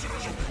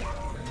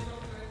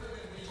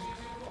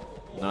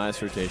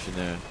 Nice rotation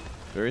there.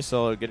 Very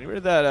solid. Getting rid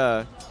of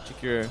that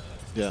Chikura.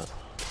 Yeah.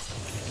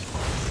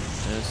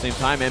 And at the same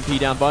time, MP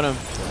down bottom.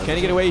 Yeah, can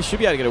he get away? He should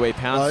be able to get away.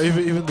 Pounce.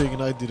 Even the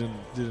Ignite didn't.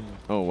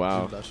 Oh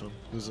wow. Didn't dash on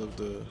because of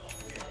the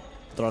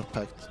Dark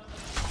Pact.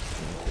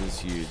 This is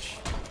huge.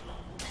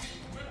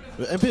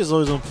 But MP is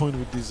always on point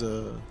with these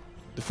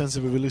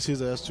defensive abilities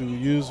that he has to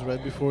use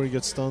right before he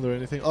gets stunned or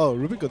anything. Oh,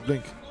 Rubik got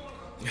Blink.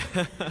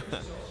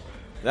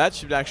 That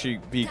should actually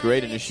be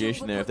great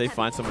initiation there if they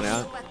find someone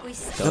out. And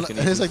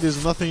it's like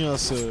there's nothing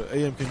else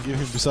AM can give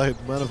him besides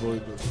Mana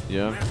Void.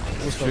 Yeah,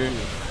 that's true.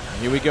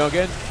 Here we go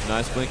again.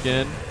 Nice blink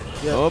in.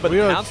 Yeah, oh, but the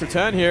Pounce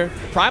return here.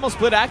 Primal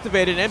Split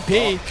activated.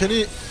 MP. Oh, can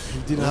he? He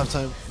didn't have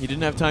time. He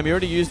didn't have time. He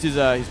already used his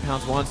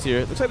Pounce once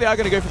here. Looks like they are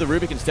going to go for the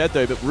Rubik instead,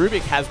 though. But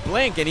Rubik has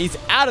blink, and he's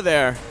out of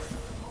there.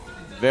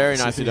 Very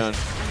nicely done.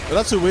 But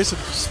that's a wasted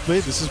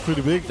split. This is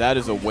pretty big. That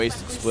is a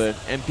wasted split.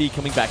 MP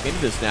coming back into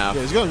this now.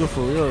 Yeah, he's going to go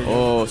for real again.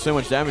 Oh, so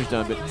much damage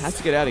done, but has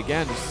to get out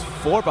again. There's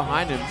 4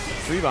 behind him,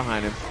 3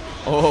 behind him.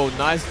 Oh,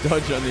 nice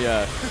dodge on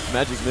the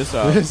magic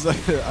missile. There's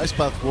like Ice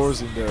Path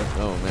Wars in there.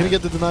 Oh, man. Can he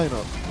get the deny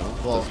now? No,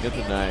 doesn't get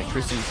the deny.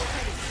 Chrissy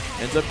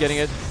ends up getting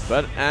it,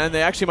 and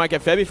they actually might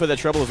get Febby for their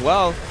trouble as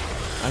well.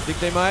 I think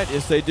they might.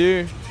 Yes, they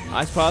do.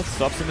 Ice Path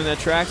stops them in their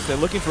tracks. They're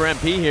looking for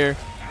MP here.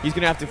 He's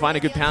going to have to find a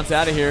good pounce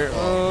out of here.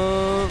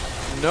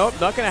 Nope,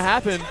 not going to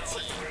happen.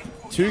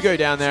 2 go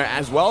down there,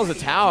 as well as a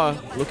tower.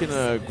 Looking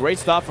a great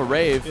start for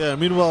RAVE. Yeah,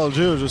 meanwhile,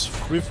 Geo just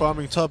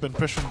free-farming top and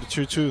pressuring the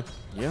Tier 2.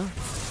 Yeah.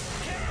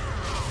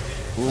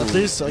 Ooh. At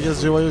least, I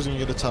guess JYU is going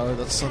to get a tower.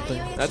 That's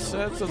something. That's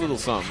a little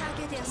something.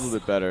 A little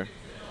bit better.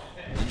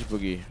 Ninja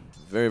Boogie,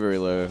 very, very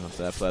low off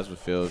that plasma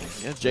field.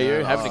 Yeah,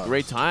 JYU having a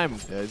great time.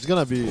 Yeah, it's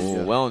going to be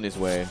well on his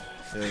way.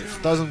 Yeah,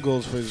 1,000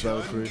 goals for his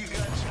battle free.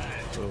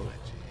 So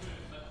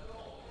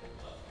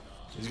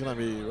he's going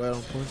to be right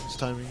on point, his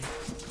timing.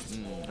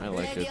 I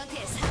like it.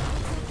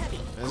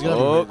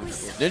 Oh,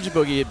 Ninja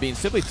Boogie had been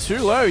simply too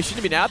low. He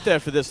shouldn't have been out there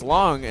for this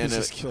long. And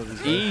an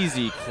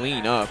easy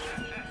clean up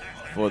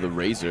for the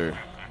Razor.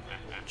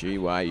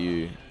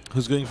 JYU.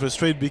 Who's going for a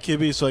straight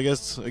BKB, so I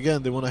guess,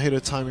 again, they want to hit a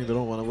timing, they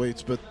don't want to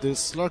wait. But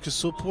this Slark is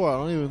so poor, I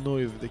don't even know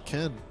if they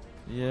can.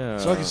 Yeah.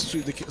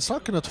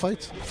 Slark cannot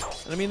fight.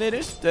 I mean, they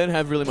just don't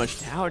have really much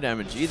tower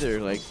damage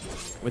either. Like,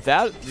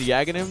 without the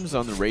Aghanims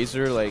on the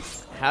Razor, like,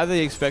 how do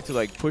they expect to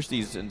like push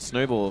these and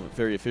snowball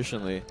very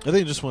efficiently? I think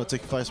they just want to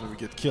take fights when we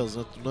get kills,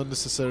 not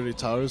necessarily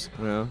towers.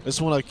 Yeah. They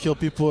just want to kill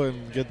people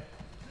and get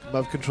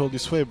map control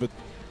this way, but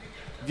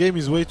the game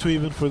is way too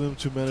even for them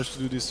to manage to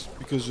do this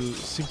because of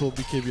simple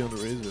BKB on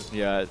the Razor.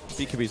 Yeah,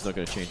 BKB's not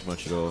going to change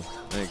much at all.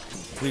 I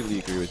completely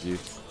agree with you.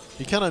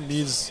 He kind of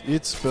needs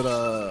it, but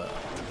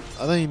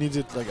I think he needs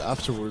it like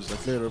afterwards,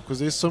 like later, because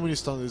there's so many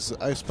stuns.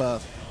 There's Ice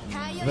Path,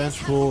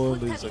 Vengeful,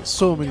 there's like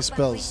so many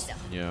spells.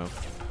 Yeah.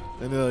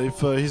 And if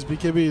his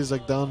BKB is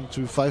like down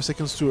to 5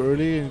 seconds too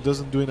early and he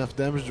doesn't do enough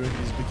damage during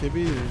his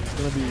BKB, it's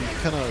gonna be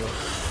kind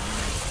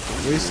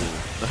of wasted.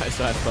 Nice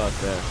Ice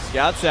Path there.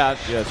 Scouts out.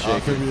 Yeah,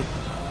 shaking.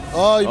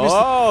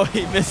 Oh,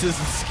 he misses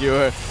the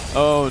skewer.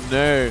 Oh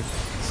no.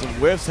 Some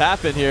whiffs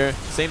happen here.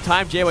 Same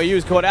time, JYU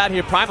is caught out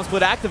here. Primal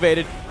Split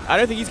activated. I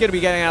don't think he's going to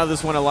be getting out of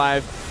this one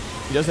alive.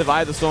 He does have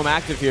Eye of the Storm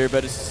active here,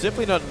 but it's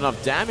simply not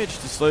enough damage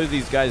to slow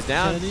these guys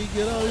down. Can he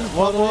get out of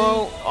one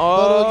more.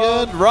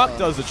 Oh, again. Rock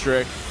does the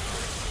trick.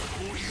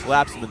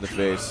 Slaps him in the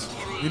face.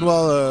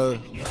 Meanwhile,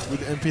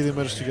 with MP, they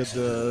managed to get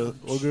the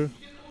Ogre.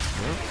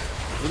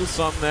 Yeah. Little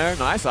something there.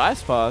 Nice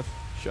Ice Path.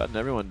 Shutting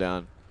everyone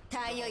down.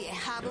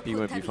 MP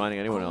won't be finding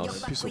anyone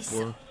else. MP so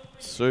poor.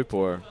 So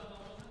poor.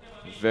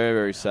 Very,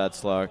 very sad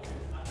Slark.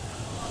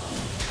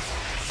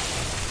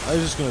 I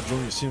was just going to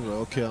join your team, like,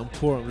 okay, I'm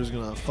poor, I'm just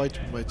going to fight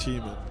with my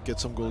team and get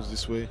some goals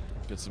this way.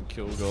 Get some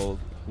kill gold.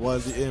 While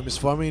the AM is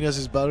farming, he has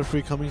his battle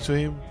free coming to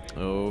him.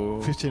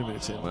 Oh. 15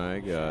 minutes in. My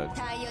god.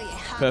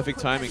 Perfect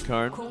timing,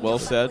 Karn. Well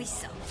said.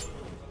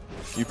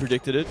 You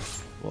predicted it.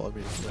 Well, I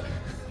mean,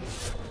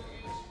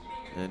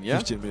 and yeah.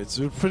 15 minutes.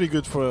 It was pretty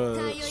good for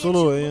a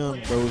solo AM,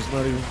 but was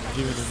not even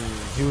given any.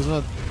 He was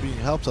not being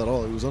helped at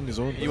all. He was on his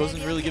own. He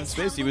wasn't really given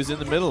space. He was in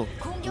the middle.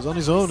 He was on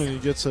his own, and he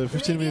gets a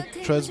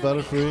 15-minute treads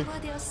battle free.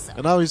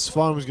 And now his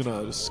farm is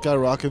gonna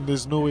skyrocket.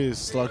 There's no way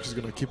Slark is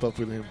gonna keep up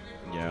with him.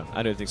 Yeah,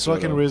 I don't think so.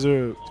 Slark and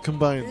Razor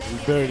combined,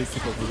 we barely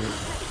keep up with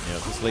him. Yeah,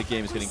 this late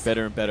game is getting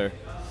better and better.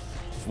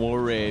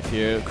 More RAVE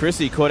here.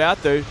 Chrissy caught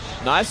out though.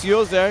 Nice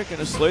yours there. Going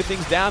to slow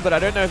things down, but I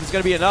don't know if it's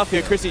going to be enough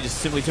here. Chrissy just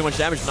simply too much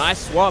damage.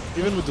 Nice swap.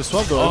 Even with the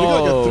swap though, they're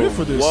going to get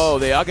 3 for this. Whoa,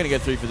 they are going to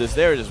get 3 for this.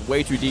 They're just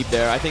way too deep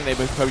there. I think they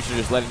probably should have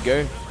just let him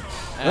go.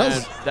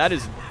 And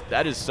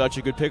that is such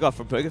a good pickoff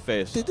from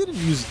POKERFACE. They didn't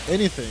use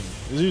anything.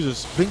 They used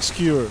just Blink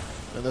Skewer,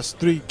 and that's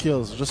 3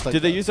 kills. Just like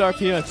Did they use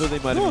RP? I thought they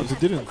might have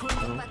used it. No, they didn't.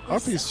 No.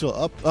 RP is still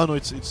up. Oh no,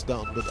 it's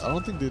down, but I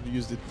don't think they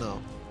used it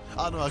now.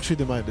 Oh no, actually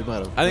they might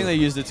have. I think they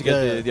used it to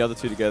get the other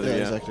 2 together.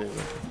 Yeah, exactly.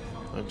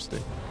 My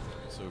mistake.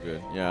 So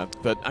good, yeah.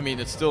 But I mean,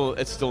 it's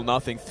still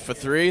nothing for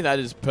 3. That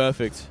is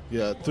perfect.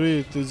 Yeah,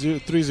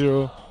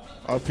 3-0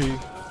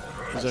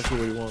 RP. Exactly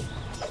what you want.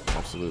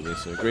 Absolutely.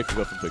 So great to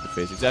go from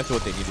POKERFACE. Exactly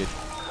what they needed.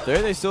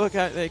 They still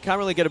can't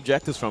really get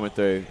objectives from it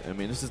though. I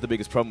mean, this is the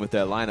biggest problem with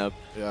that lineup.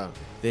 Yeah.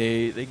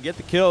 They can get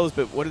the kills,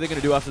 but what are they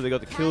going to do after they got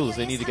the kills?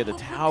 They need to get the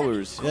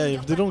towers. Yeah,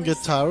 if they don't get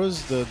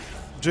towers, the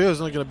JO is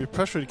not going to be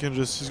pressured.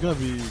 He's going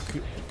to be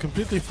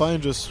completely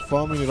fine just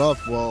farming it up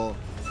while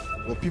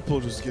people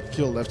just get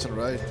killed left and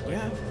right.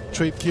 Yeah.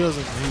 Trade kills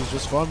and he's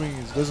just farming.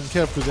 He doesn't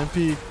care because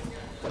MP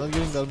not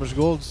getting that much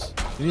golds.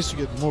 He needs to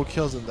get more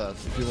kills than that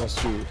if he wants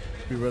to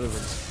be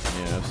relevant.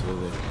 Yeah,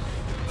 absolutely.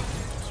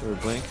 So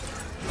Blink.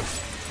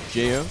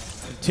 Jo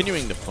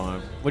continuing to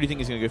farm. What do you think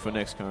he's going to go for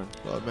next, Karn?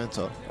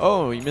 Manta.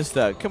 Oh, he missed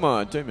that. Come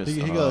on, don't miss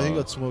that. He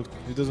got smoked.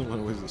 He doesn't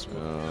want to waste the smoke.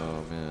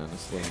 Oh, man.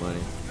 That's a lot of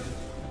money.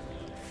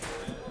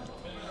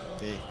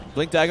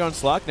 Blink Dagger on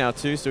Slark now,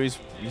 too, so he's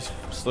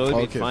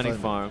slowly been finding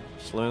farm.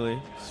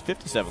 Slowly. It's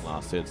 57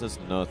 last hits. That's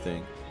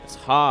nothing. It's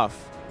half.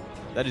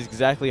 That is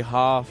exactly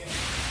half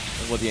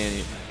of what the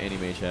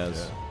anti-mage has.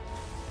 Yeah.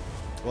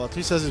 Well, at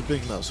least has his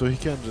Blink now, so he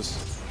can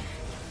just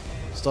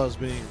starts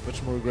being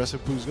much more aggressive.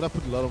 He's gonna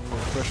put a lot of more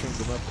pressure on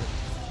the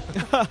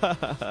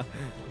map.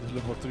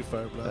 Level 3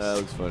 Fire Blast. That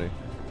looks funny.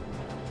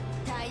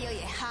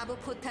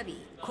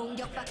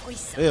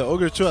 Yeah,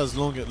 Ogre 2 has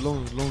long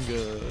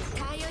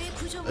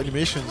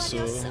animations, so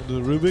the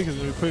Rubik is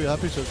gonna be pretty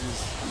happy to have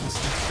these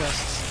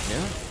casts.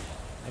 Yeah,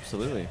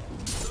 absolutely.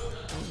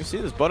 You can see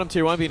this bottom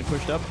tier 1 being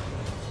pushed up.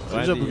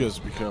 Because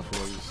be careful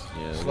of these.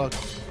 Yeah, Slug.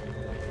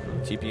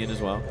 TP in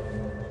as well.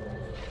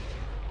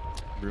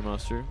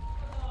 Brewmaster.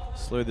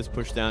 Slow this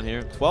push down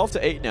here.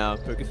 12-8 now.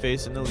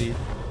 POKERFACE in the lead.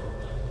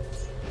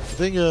 I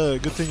think a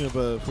good thing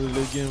about for the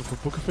late game for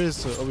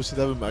POKERFACE, obviously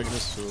they have a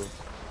Magnus, so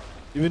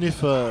even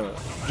if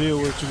Jo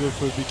were to go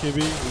for BKB,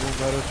 it won't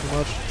matter too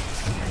much.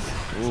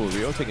 Ooh,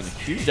 Rio taking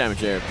huge damage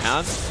there.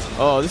 Pound.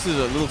 Oh, this is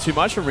a little too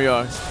much from Rio.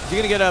 Is he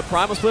going to get a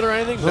Primal Split or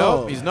anything?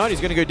 No, he's not. He's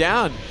going to go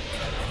down.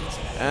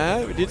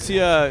 We did see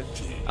a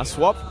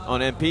swap on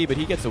MP, but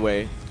he gets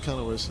away. Kind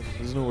of wasted.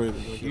 There's no way.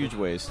 Huge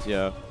waste,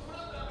 yeah.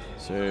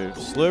 So,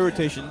 slow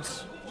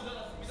rotations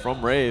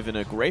from RAVE and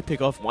a great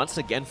pick-off once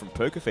again from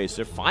POKERFACE.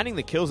 They're finding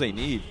the kills they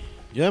need.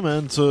 Yeah,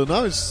 man. So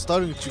now it's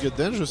starting to get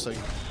dangerous. Like,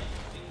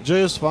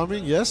 JO's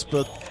farming, yes,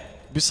 but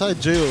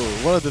beside JO,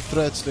 what are the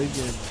threats late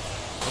game?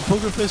 On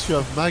POKERFACE, you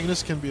have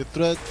Magnus can be a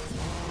threat.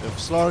 You have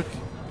Slark.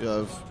 You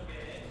have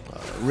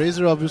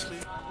Razor, obviously.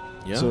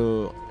 Yeah.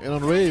 So, and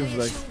on RAVE,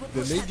 like,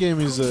 the late game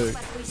is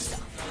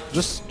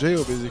just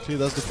JO basically.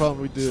 That's the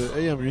problem with the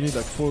AM. You need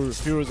like 4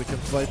 heroes that can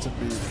fight and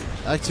be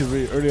active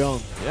really early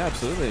on. Yeah,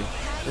 absolutely.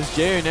 There's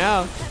JO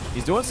now.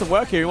 He's doing some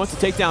work here. He wants to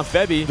take down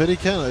Febby. But he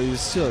can.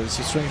 He's a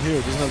strong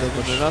hero. Doesn't have that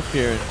much enough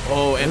here.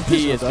 Oh,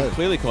 MP is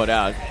completely caught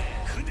out.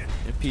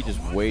 MP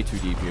just way too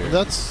deep here. And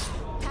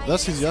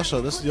that's his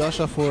Yasha. That's the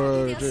Yasha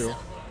for JO.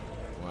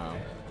 Wow.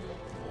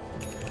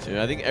 So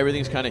I think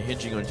everything's kind of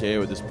hinging on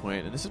JO at this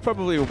point, and this is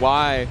probably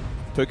why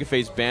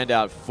POKERFACE banned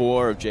out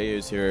 4 of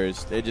JO's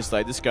heroes. They're just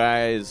like, this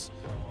guy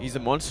he's a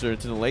monster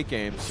into the late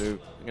game, so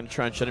we're going to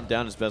try and shut him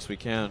down as best we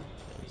can.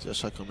 It's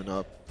Yasha coming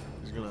up.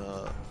 He's going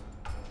to...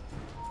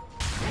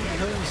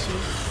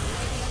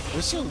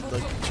 There's still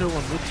like tier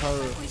 1 mid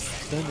tower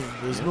standing.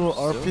 There's no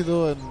RP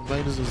though, and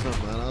Magnus doesn't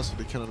have mana, so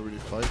they cannot really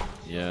fight.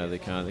 Yeah, they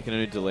can't. They can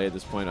only delay at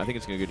this point. I think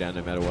it's going to go down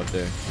no matter what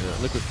there.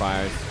 Yeah. Liquid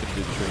Fire is going to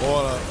do the trick.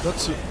 Oh,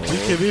 that's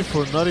BKB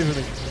for not even...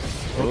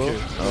 Okay.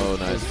 Oh,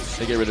 nice.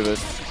 They get rid of it.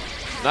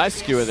 Nice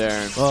skewer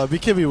there.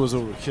 BKB was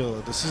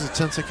overkill. This is a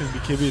 10-second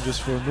BKB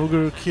just for an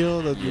Ogre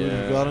kill that you would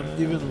have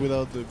gotten even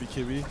without the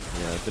BKB.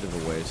 Yeah, a bit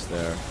of a waste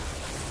there.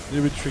 A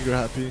little bit trigger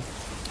happy.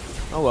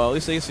 Oh well, at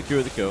least they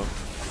secure the kill.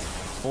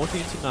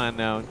 14-9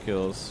 now in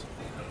kills.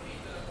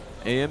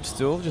 AM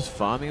still just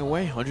farming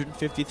away.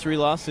 153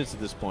 last hits at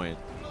this point.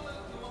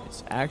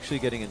 It's actually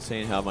getting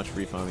insane how much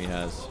free farm he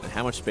has and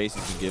how much space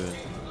he's been given.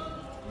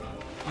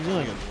 He's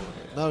not gonna.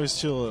 Now he's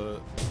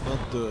still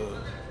not the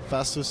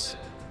fastest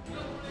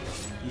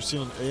you've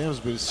seen on AMs,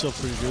 but it's still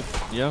pretty good.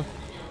 Yeah.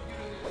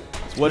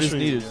 It's what is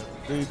needed.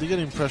 They're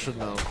getting pressured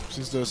now.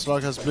 Since the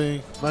Slark has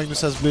Blink,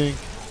 Magnus has Blink.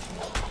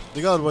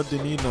 They got what they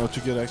need now to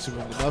get active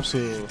on the map,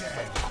 so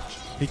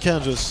he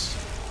can't just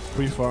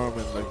pre-farm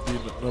and like be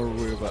not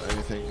worried about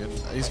anything. And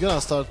he's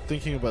gonna start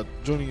thinking about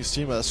joining his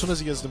team. As soon as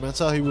he gets the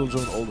Manta, he will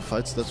join all the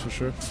fights, that's for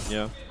sure.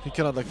 Yeah. He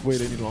cannot like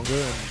wait any longer,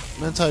 and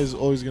Manta is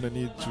always gonna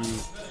need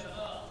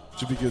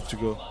to be good to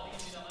go.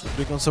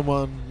 Pick on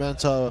someone,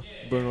 Manta,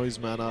 burn all his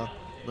mana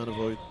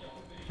void.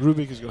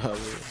 Rubik is gonna have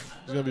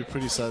he's gonna be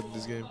pretty sad in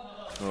this game.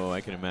 Oh,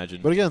 I can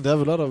imagine. But again, they have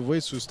a lot of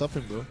ways to stop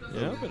him though.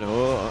 Yeah, but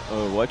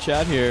watch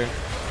out here.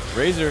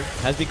 Razor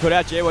has been caught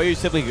out. JYU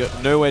simply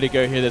no way to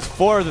go here. There's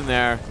 4 of them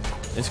there.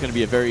 It's going to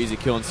be a very easy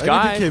kill in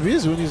Sky. BKB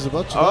is when he's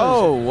about to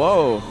Oh,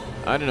 whoa.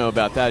 I don't know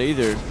about that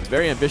either.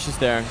 Very ambitious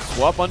there.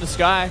 Swap onto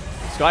Sky.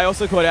 Sky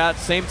also caught out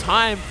same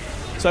time.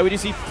 So we do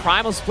see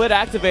Primal Split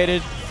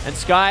activated. And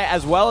Sky,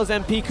 as well as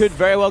MP, could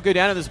very well go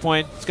down at this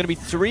point. It's going to be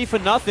 3 for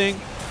nothing.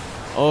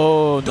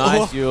 Oh,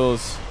 nice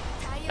Yules.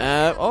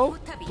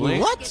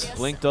 Blink. What?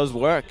 Blink does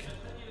work.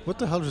 What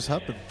the hell just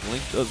happened?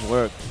 Blink does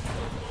work.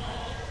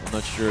 I'm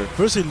not sure.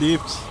 First he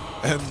leaped,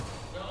 and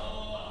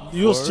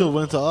You still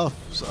went off.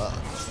 So.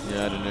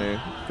 Yeah, I don't know.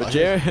 But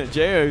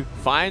Jo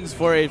finds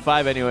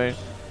 485 anyway.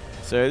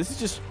 So this is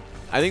just,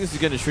 I think this is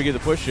going to trigger the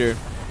push here.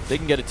 They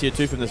can get a tier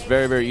 2 from this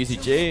very, very easy.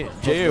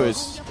 Jo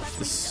is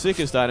the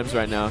sickest items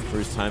right now for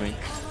his timing.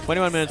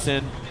 21 minutes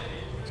in.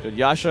 It's got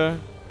Yasha,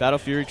 Battle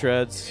Fury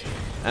treads,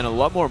 and a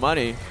lot more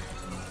money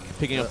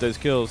picking up those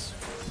kills.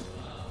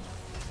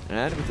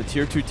 And with the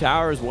tier 2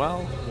 tower as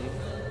well.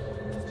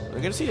 We're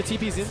going to see a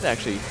TP's in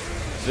actually.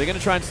 So they're going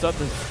to try and stop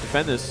this,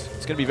 defend this.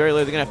 It's going to be very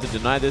low. They're going to have to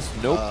deny this.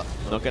 Nope.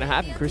 Not going to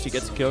happen. Chrissy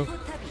gets a kill.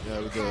 Yeah,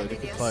 with the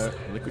liquid fire.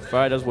 Liquid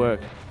fire does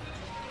work.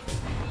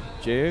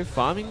 Jo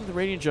farming the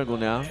Radiant jungle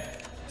now.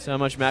 That's how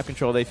much map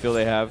control they feel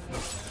they have.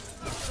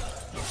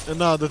 And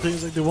now the thing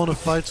is, like, they want to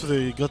fight, so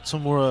they got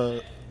some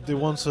more. They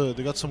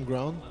got some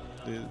ground.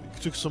 They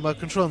took some map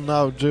control, and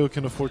now Jo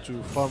can afford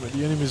to farm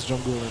the enemy's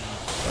jungle, and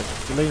like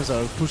the lanes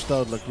are pushed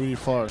out like really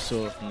far.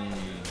 So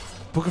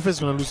POKERFACE is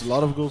gonna lose a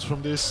lot of goals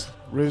from this.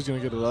 RAVE's gonna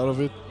get a lot of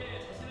it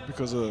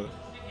because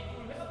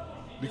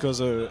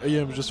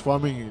AM is just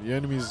farming the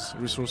enemy's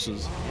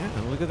resources. Yeah,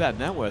 and look at that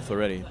net worth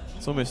already.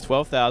 It's almost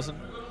 12,000,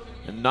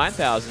 and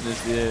 9,000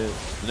 is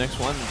the next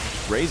one.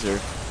 Razor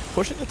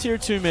pushing the tier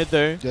 2 mid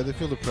though. Yeah, they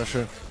feel the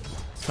pressure.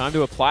 It's time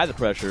to apply the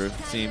pressure, it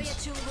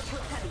seems.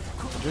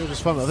 Jo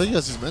just farming. I think he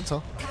has his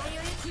mental.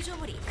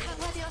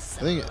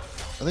 I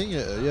think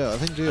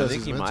Jo has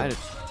his mental. I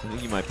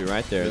think you might be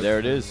right there. Yeah, there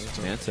it is,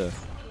 Manta.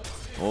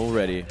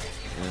 Already.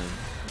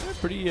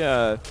 Pretty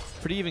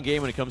even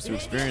game when it comes to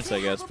experience, I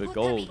guess, but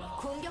gold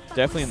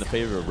definitely in the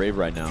favor of RAVE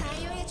right now.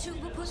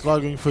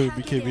 Slot going for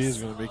BKB is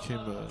going to make him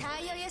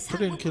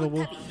pretty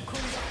unkillable.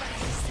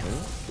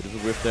 Bit of a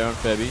whiff there on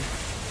Febby.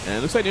 And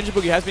it looks like Ninja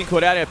Boogie has been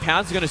caught out here.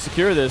 Pounds is going to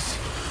secure this.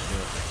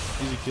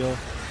 Yeah. Easy kill. I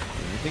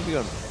think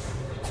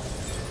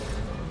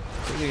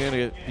they're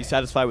going to be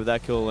satisfied with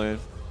that kill alone.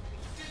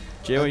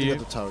 JOU. Got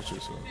the tower too,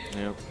 so.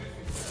 Yep.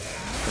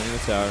 Defending the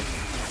tower.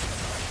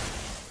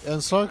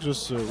 And Stark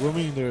just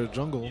roaming their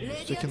jungle,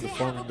 just taking the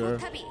farming there,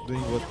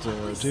 doing what Jo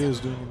is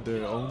doing in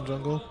their own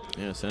jungle.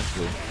 Yeah,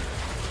 essentially.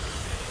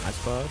 Ice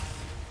Path.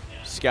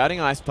 Scouting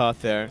Ice Path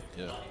there.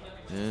 Yeah.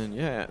 And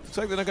yeah, looks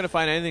like they're not going to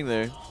find anything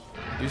there.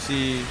 You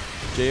see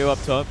Jo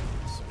up top.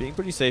 He's being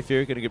pretty safe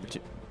here. Going to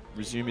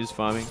resume his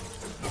farming.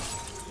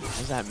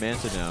 Where's that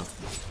Manta now?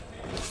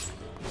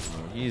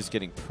 Oh, he is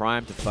getting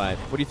primed to fight.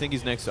 What do you think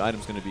his next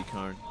item's going to be,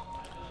 Karn?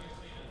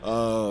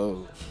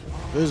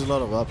 There's a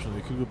lot of options.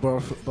 You could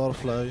go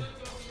butterfly, you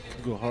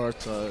could go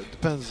heart.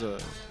 Depends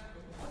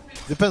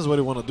what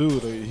he want to do.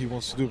 He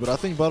wants to do, but I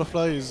think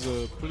butterfly is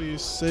pretty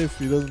safe.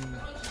 He doesn't,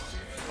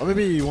 or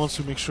maybe he wants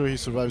to make sure he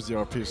survives the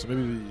RP. So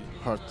maybe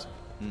heart.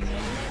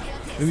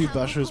 Maybe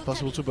basher is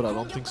possible too, but I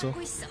don't think so.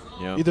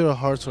 Yeah. Either a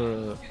heart or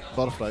a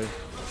butterfly.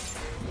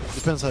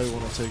 Depends how you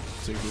want to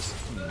take this.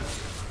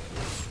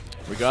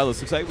 Regardless,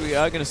 looks like we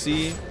are going to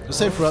see the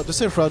safe route. The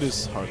safe route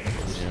is heart.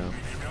 Yeah.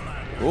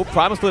 Oh,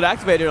 Primal Split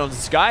activated on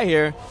Sky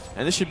here,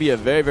 and this should be a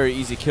very, very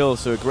easy kill.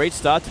 So a great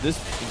start to this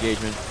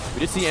engagement.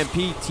 We did see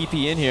MP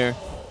TP in here,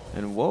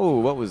 and whoa,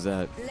 what was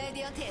that?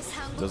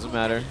 Doesn't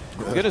matter.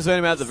 We're going to zone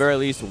him out at the very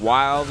least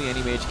while the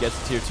Anti-Mage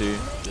gets to tier 2. Yeah.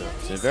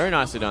 So very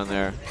nicely done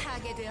there.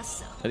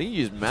 I think he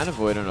used Mana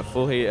Void on a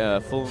full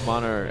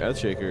mana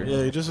Earthshaker.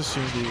 Yeah, he just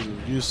assumed he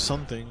would use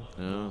something,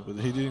 but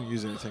he didn't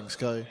use anything.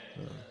 Sky,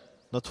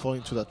 not falling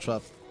into that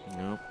trap.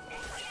 Nope.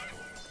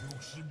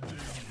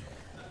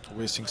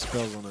 Wasting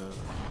spells on a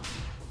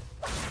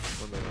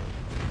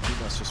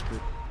Master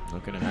Split.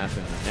 Not gonna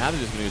happen. Now they're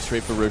just gonna go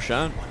straight for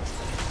Roshan.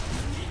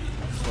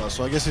 Well,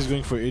 so I guess he's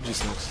going for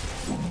Aegis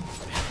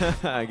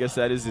next. I guess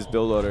that is his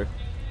build order.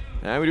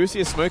 And we do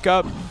see a smoke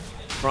up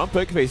from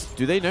POKERFACE.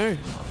 Do they know?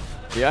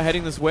 They are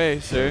heading this way,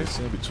 so it's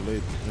gonna be too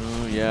late.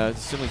 Oh yeah,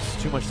 it's simply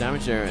too much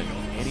damage there, and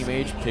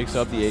Anti-Mage picks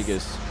up the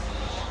Aegis.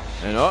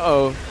 And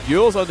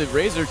Yule's on the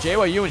Razor.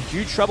 JYU in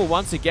huge trouble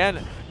once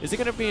again. Is it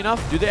gonna be enough?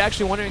 Do they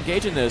actually want to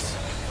engage in this?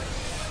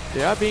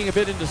 They are being a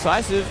bit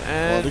indecisive,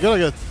 and they gotta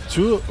get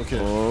 2. Okay.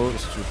 Oh,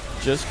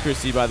 just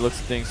Chrissy by the looks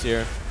of things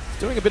here.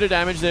 Doing a bit of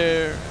damage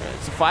there.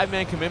 It's a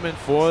 5-man commitment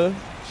for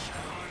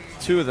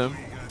 2 of them,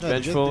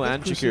 Vengeful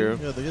and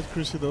Jakiro. Yeah, they get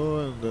Chrissy though,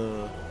 and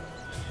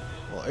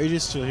well, AJ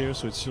is still here,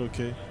 so it's still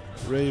okay.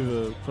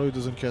 RAVE probably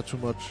doesn't care too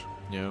much.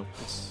 Yeah.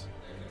 It's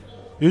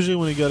usually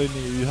when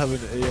you have an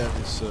AM,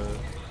 it's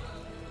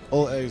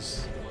all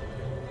eggs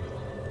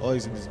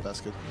in this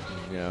basket.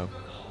 Yeah.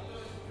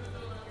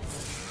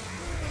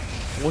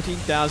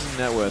 14,000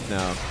 net worth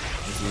now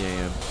is the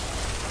AM.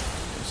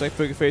 Looks like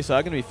POKERFACE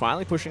are going to be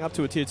finally pushing up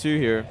to a tier 2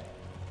 here.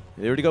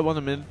 They already got one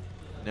of them in.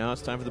 Now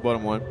it's time for the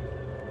bottom one.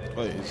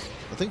 Oh,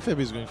 I think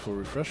Febby's going for a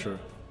refresher.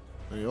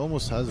 He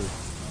almost has it.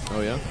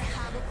 Oh yeah?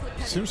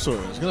 It seems so.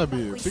 It's going to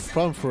be a big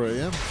problem for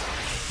AM.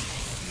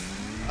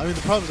 I mean,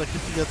 the problem is like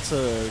if he gets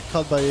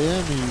caught by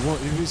AM,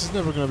 he's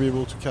never going to be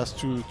able to cast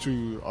two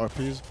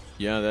RPs.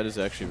 Yeah, that is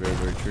actually very,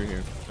 very true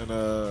here.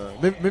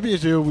 And maybe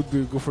Jo would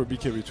go for a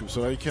BKB too,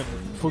 so I can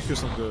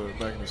focus on the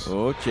Magnus.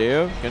 Oh,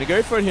 Jo gonna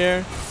go for it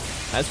here.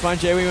 That's fine,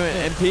 Jo. We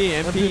went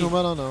MP no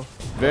mana now.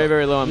 Very,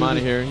 very low on mana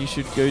here. He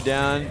should go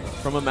down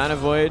from a Mana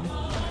Void.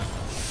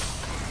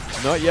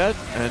 Not yet.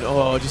 And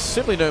oh, just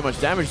simply not much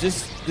damage.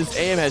 This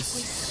AM has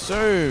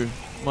so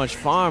much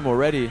farm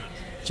already.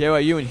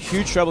 JYU in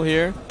huge trouble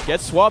here.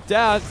 Gets swapped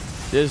out.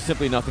 There's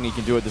simply nothing he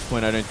can do at this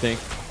point, I don't think.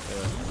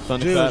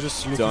 Thunderclap,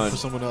 just looking for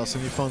someone else,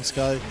 and he found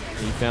Sky.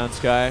 He found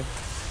Sky.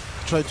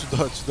 Tried to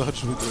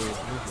dodge with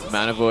the...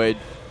 Mana Void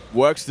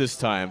works this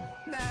time.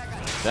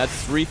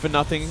 That's 3 for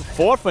nothing.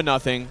 4 for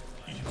nothing.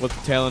 With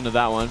the tail end of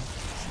that one.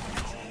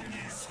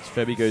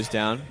 Febby goes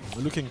down.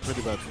 We're looking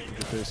pretty bad for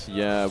POKERFACE.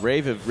 Yeah,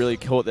 RAVE have really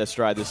caught their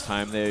stride this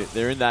time.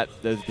 They're in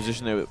the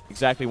position they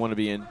exactly want to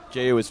be in.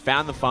 JO has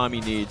found the farm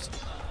he needs.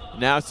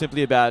 Now it's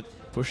simply about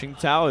pushing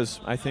towers,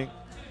 I think.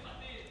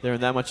 They're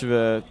in that much of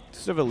a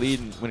lead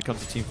when it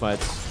comes to team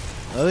fights.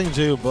 I think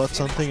JO bought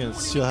something and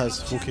still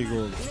has 4k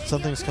gold.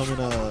 Something's coming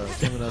out.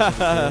 He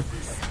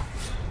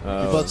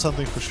bought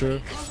something for sure.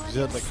 He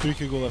had like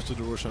 3k gold after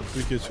the Roshan,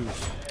 3k too.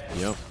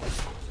 Yep.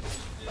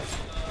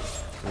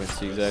 Let's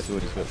see exactly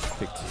what he's got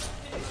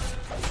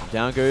picked.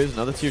 Down goes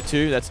another tier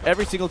 2. That's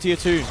every single tier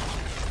 2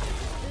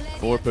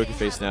 for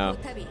POKERFACE now.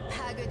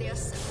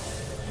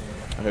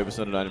 I hope it's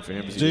not an item for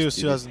him. JO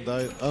still hasn't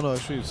died. Oh no,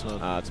 actually it's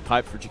not. It's a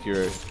pipe for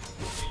Jakiro.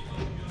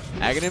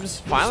 Aghanims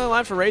finally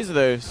aligned for Razor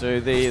though, so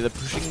the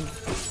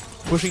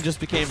pushing just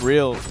became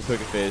real for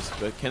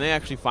POKERFACE. But can they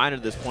actually find it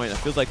at this point? It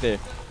feels like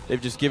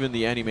they've just given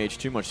the Anti-Mage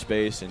too much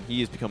space, and he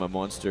has become a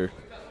monster.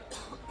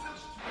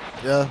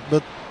 Yeah,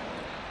 but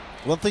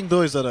one thing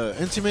though is that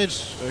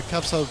Anti-Mage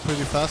caps out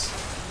pretty fast.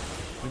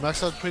 We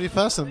max out pretty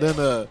fast, and then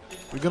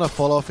we're gonna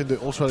fall off in the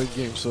ultra late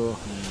game. So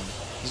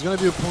there's gonna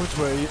be a point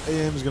where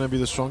AM is gonna be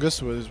the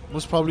strongest,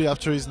 most probably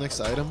after his next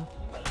item.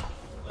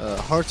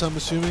 Heart, I'm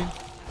assuming.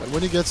 And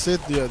when he gets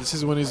it, yeah, this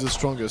is when he's the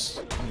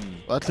strongest.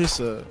 At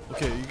least,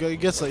 okay,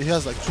 he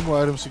has like 2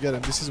 more items to get,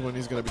 and this is when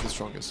he's gonna be the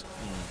strongest.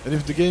 And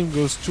if the game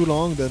goes too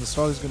long, then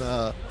Star is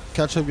gonna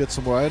catch up, get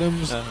some more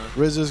items.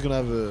 Razor is gonna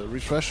have a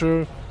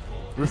refresher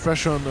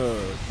on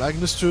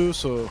Magnus too.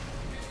 So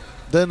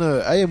then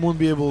AM won't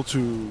be able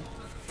to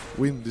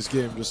win this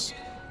game just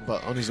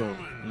on his own.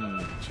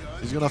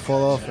 He's gonna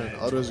fall off, and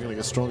others are gonna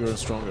get stronger and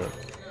stronger.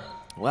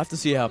 We'll have to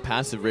see how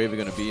passive RAVE are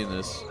gonna be in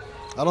this.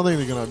 I don't think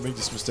they're gonna make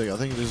this mistake. I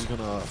think they're just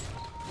gonna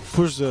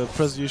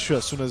press the issue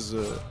as soon as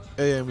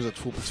AM is at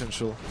full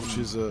potential, which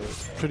is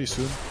pretty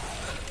soon.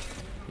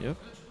 Yep.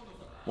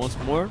 Once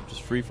more,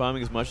 just free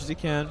farming as much as he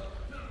can,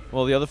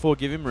 while the other 4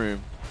 give him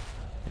room.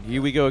 And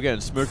here we go again.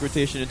 Smoke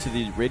rotation into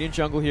the Radiant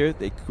jungle here.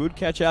 They could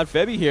catch out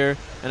Febby here,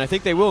 and I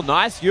think they will.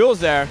 Nice Yules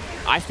there.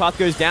 Ice Path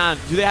goes down.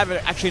 Do they have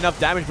actually enough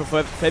damage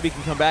before Febby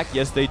can come back?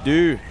 Yes, they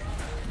do.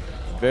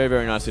 Very,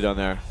 very nicely done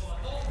there.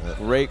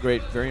 Great,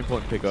 very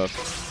important pickup.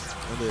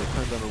 And they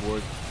hand down a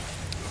ward.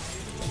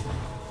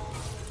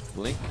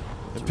 Blink.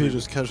 MP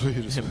just casually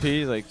hit his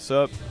MP, like,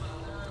 sup.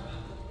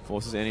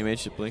 Forces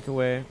Anti-Mage to blink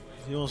away.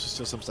 He wants to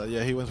steal some stat.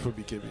 Yeah, he went for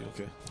BKB,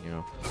 okay.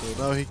 Yeah.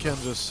 So now he can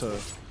just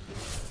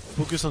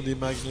focus on the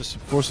Magnus,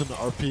 force an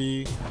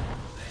RP,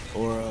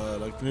 or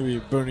like maybe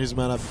burn his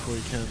mana before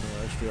he can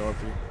actually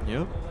RP.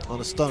 Yep. On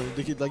a stun.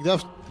 They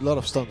have a lot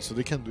of stuns, so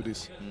they can do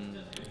this.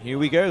 Here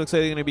we go. Looks like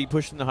they're going to be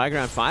pushing the high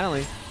ground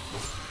finally.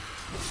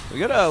 We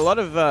got a lot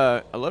of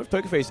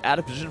POKERFACE out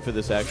of position for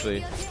this, actually.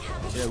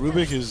 Yeah,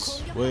 Rubik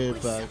is way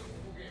back.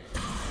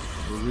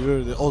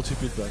 They're all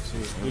TP'd back, so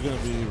they're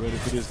gonna be ready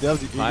for this. They have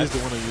the Aegis they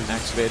want to use.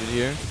 Activated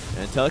here,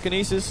 and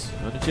telekinesis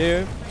on the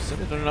JO.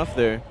 Simply not enough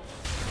there.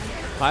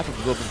 Pipe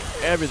absorbing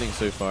everything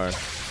so far,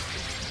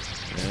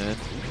 and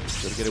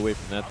gotta get away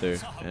from that there.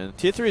 And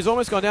tier 3 has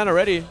almost gone down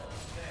already.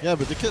 Yeah,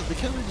 but they can't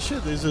really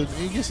shit. There's an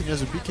Aegis and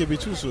there's a BKB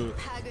too, so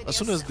as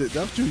soon as they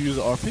have to use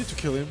RP to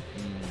kill him.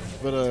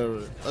 But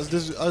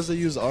as they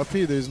use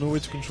RP, there's no way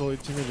to control a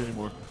teammate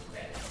anymore.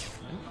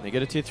 They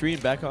get a tier 3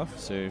 and back off,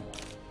 so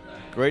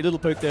great little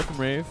poke there from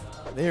RAVE.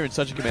 They're in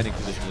such a commanding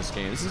position in this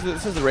game.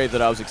 This is the RAVE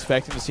that I was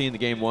expecting to see in the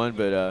game 1,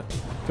 but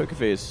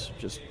POKERFACE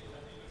just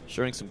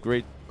showing some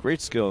great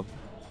skill.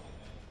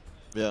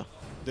 Yeah,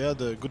 they had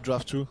a good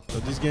draft too.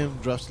 This game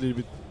drafts a little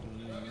bit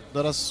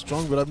not as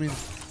strong, but I mean,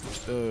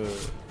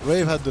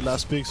 RAVE had the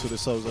last pick, so they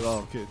saw, like,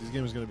 oh, okay, this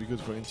game is gonna be good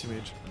for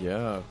Anti-Mage.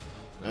 Yeah,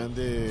 and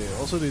they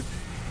also did.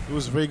 It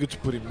was very good to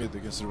put him mid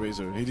against the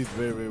Razor. He did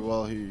very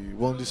well. He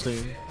won this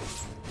lane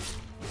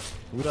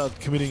without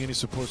committing any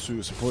support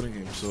to supporting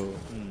him. So,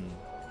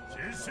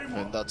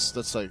 and that's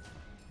like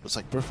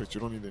perfect.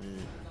 You don't need any.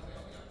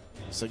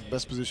 It's like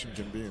best position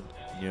you can be in.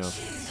 Yeah.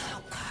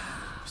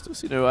 Still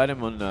see no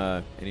item on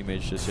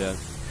Anti-Mage just yet.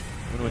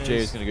 I wonder what Jay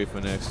is gonna go for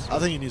next. I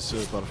think he needs to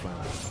butterfly.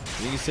 You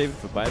think he's saving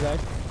for buyback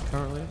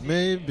currently?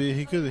 Maybe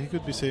he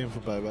could be saving for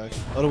buyback.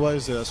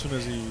 Otherwise, as soon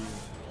as he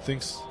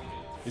thinks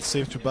it's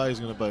safe to buy, he's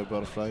gonna buy a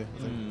butterfly,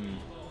 I think.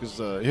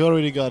 Because he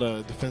already got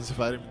a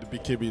defensive item in the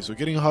BKB, so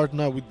getting a heart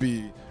now would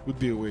be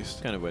a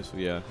waste. Kind of wasteful,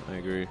 yeah, I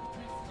agree.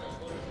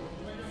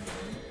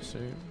 So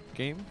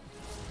game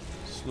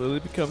slowly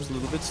becomes a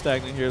little bit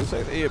stagnant here. Looks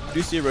like they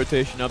do see a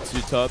rotation up to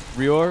the top.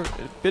 Rior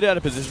a bit out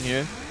of position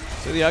here,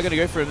 so they are gonna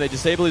go for him. They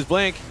disable his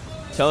blink.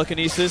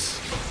 Telekinesis.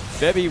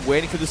 Febby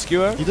waiting for the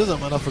skewer. He doesn't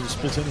have mana for the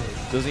split anyway.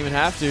 Doesn't even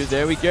have to.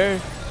 There we go.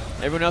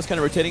 Everyone else kind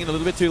of rotating in a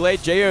little bit too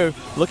late. Jo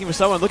looking for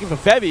someone, looking for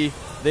Febby.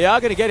 They are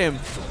going to get him.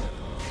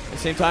 At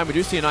the same time, we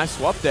do see a nice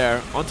swap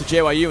there onto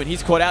JYU, and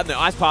he's caught out in the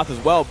ice path as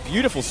well.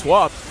 Beautiful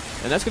swap,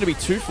 and that's going to be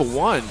 2 for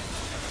 1.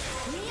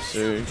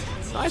 So,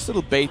 nice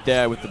little bait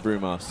there with the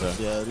Brewmaster.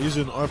 Yeah,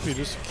 using RP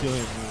just to kill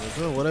him. Like,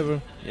 oh, whatever.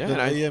 Yeah, then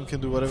AM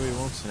can do whatever he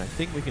wants. And I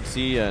think we can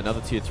see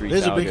another Tier 3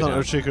 There's a big on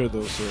Earthshaker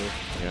though, so...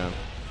 Yeah.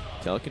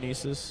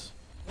 Telekinesis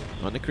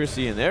on the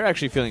Chrissy, and they're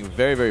actually feeling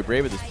very, very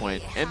brave at this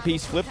point. MP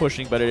split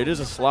pushing, but it is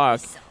a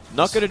Slark.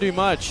 Not going to do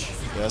much.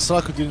 Yeah,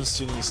 Slark didn't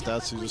steal any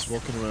stats, he's just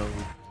walking around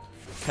with...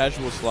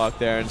 Casual Slark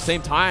there, and at the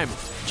same time,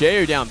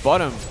 Jo down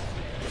bottom.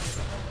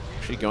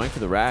 Actually going for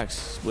the racks,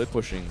 split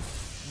pushing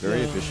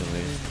very efficiently.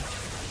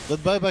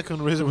 That buyback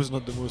on Razor was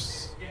not the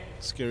most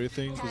scary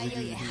thing, because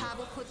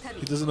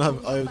he doesn't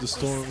have Eye of the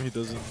Storm, he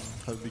doesn't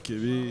have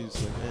BKB,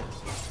 it's like,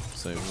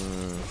 So,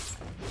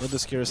 not the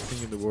scariest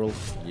thing in the world.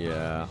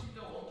 Yeah.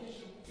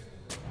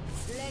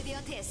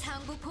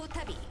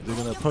 They're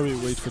gonna probably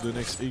wait for the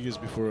next Aegis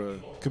before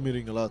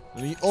committing a lot.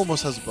 And he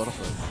almost has a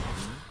butterfly.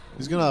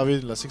 He's gonna have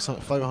it like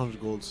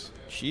 500 golds.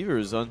 Shiva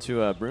is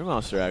onto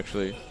Brewmaster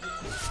actually.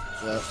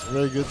 Yeah,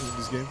 very good in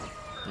this game.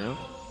 Yeah.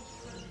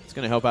 It's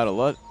gonna help out a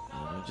lot.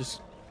 It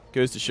just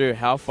goes to show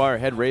how far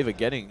ahead RAVE are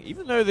getting.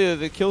 Even though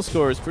the kill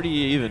score is pretty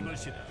even.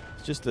 It's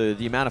just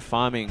the amount of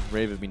farming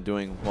RAVE have been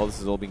doing while this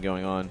has all been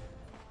going on.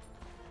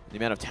 The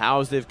amount of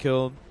towers they've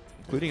killed,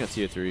 including a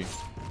Tier 3.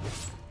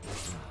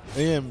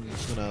 AM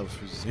is gonna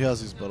have he has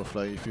his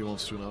butterfly if he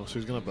wants to now, so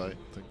he's gonna buy it.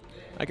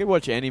 I could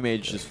watch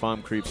Animage just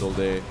farm creeps all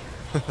day.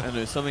 And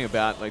there's something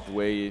about like the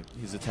way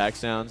his attack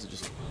sounds,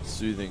 just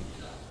soothing.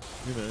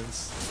 You know,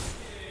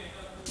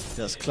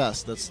 it's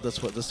class. That's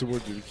the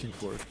word you're looking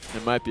for.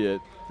 It might be it.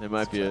 It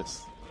might be it.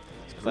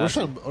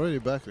 Roshan already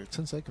back, like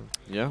 10 seconds.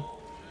 Yeah.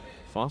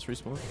 Fast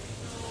respawn.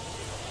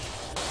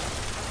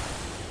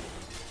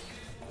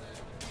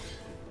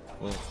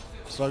 Well,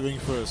 start going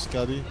for a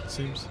Scuddy, it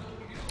seems.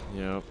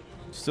 Yeah.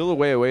 Still a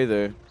way away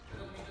there.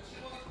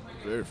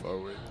 Very far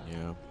away.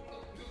 Yeah.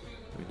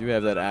 We do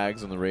have that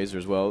Ags on the Razor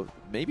as well.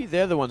 Maybe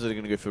they're the ones that are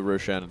going to go for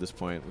Roshan at this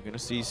point. We're going to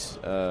see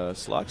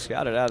Slark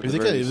scouted out. If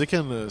they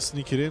can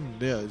sneak it in,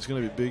 yeah, it's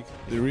going to be big.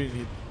 They really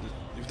need...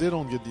 If they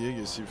don't get the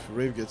Aegis, if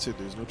RAVE gets it,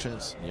 there's no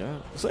chance. Yeah.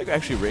 It's like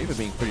actually RAVE are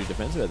being pretty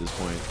defensive at this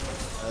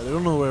point. They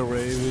don't know where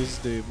RAVE is.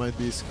 They might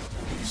be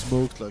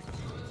smoked like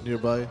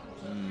nearby.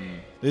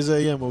 There's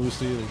AM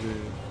obviously. Like,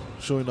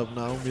 they're showing up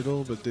now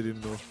middle, but they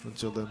didn't know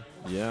until then.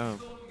 Yeah.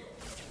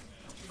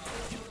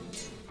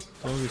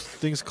 Well,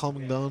 things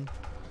calming down.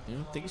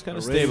 Yeah, things kind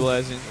of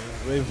stabilizing.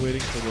 RAVE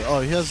waiting for the...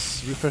 Oh, he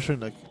has refresher in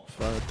like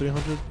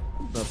 300?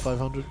 No,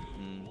 500?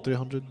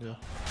 300, yeah.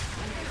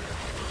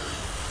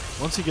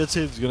 Once he gets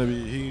it,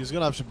 he's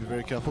gonna have to be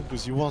very careful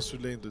because he wants to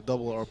lane the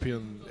double RP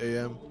on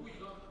AM,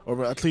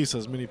 or at least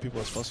as many people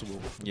as possible.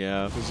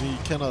 Yeah. Because he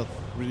cannot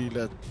really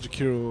let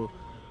Jakiro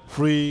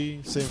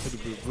free. Same for the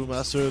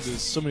Brewmaster.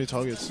 There's so many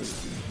targets.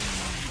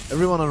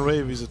 Everyone on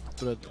RAVE is a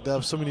threat. They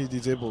have so many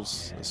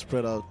disables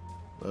spread out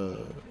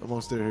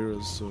amongst their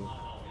heroes. So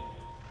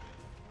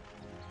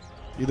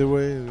either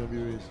way, it's gonna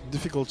be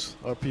difficult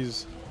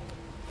RPs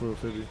for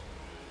Febby.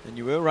 And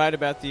you were right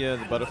about the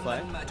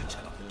butterfly.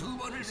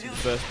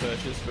 First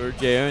purchase for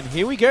Jo, and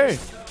here we go.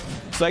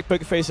 Looks like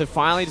POKERFACE have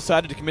finally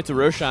decided to commit to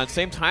Roshan.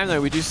 Same time though,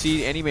 we do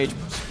see Animage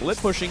split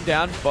pushing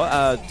down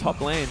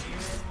top lane.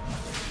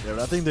 Yeah, but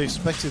I think they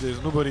expected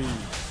there's nobody in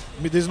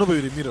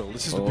the middle.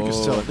 This is the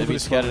biggest tell. They've been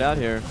scattered out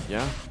here.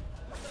 Yeah,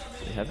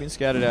 they have been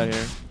scattered out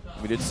here.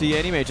 We did see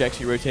Animage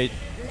actually rotate.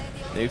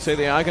 They would say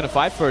they are going to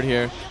fight for it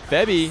here.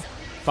 Febby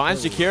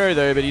finds Jakiro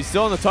though, but he's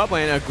still in the top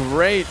lane. A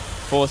great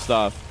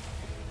 4-staff.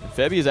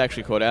 Febby is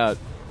actually caught out.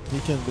 He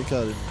can pick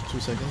out in 2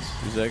 seconds.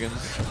 2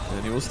 seconds.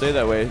 And he will stay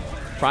that way.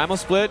 Primal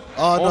split.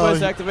 Oh,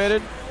 almost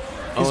activated.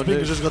 His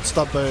ping just got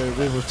stopped by a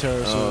wave of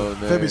terror, so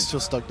Febby's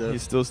still stuck there.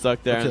 He's still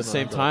stuck there. Okay, at the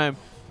same time,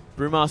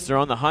 Brewmaster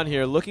on the hunt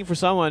here, looking for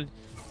someone.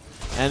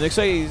 And looks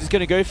like he's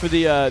going to go for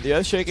the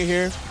Earthshaker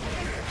here.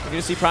 We're going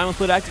to see Primal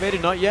split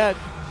activated. Not yet.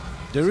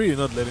 They're really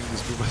not letting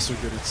this Brewmaster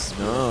get it.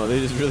 No, they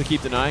just really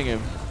keep denying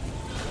him.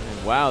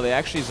 And wow, they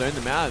actually zoned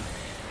them out.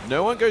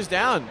 No one goes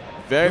down.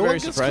 Very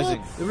surprising.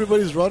 Clapped.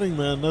 Everybody's running,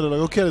 man. Now they're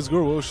like, okay, let's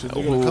go. Oh shit,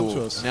 they're gonna come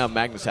to us. Now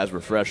Magnus has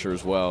Refresher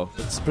as well.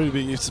 It's pretty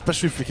big,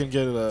 especially if we can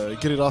get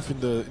it off in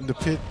the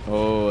pit.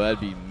 Oh,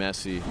 that'd be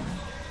messy.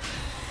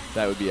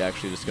 That would be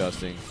actually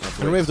disgusting.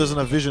 And RAVE doesn't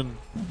have vision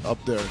up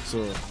there,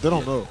 so they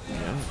don't know.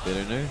 Yeah, they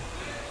don't know.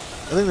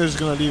 I think they're just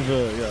gonna leave,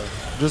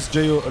 just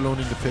Jo alone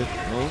in the pit.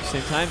 Oh,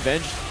 same time,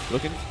 Venge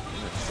looking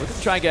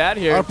to try and get out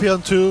of here. RP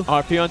on 2.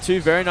 RP on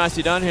 2, very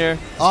nicely done here.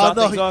 Start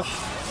things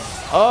off.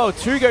 Oh,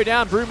 2 go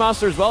down,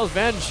 Brewmaster as well as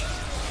Venge.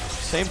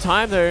 Same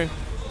time though.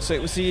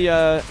 So we see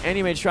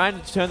Animage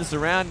trying to turn this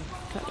around.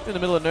 Kind of in the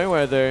middle of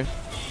nowhere though.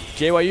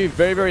 JYU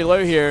very, very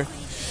low here.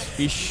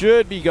 He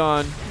should be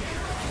gone.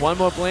 One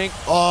more blink.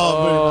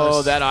 Oh, very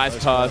nice. That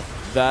ice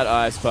path. That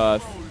ice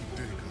path.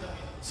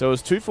 So it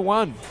was 2 for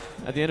 1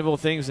 at the end of all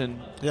things. And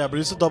yeah, but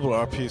it's a double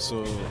RP,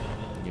 so...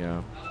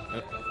 Yeah.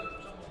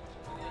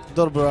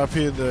 Double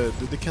RP,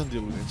 they can't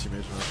deal with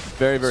Animage.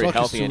 Very, very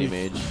healthy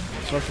Animage.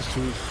 Shark is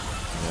too weak.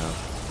 Yeah.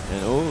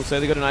 And oh, so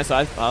they got a nice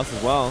ice pass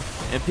as well.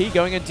 MP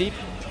going in deep.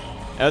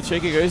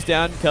 Earthshaker goes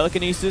down.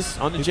 Telekinesis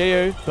on the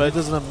JO, but he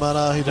doesn't have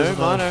mana. He doesn't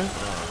no mana.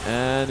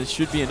 And it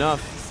should be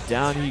enough.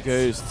 Down he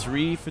goes.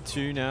 3 for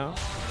 2 now.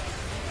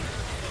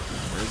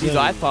 These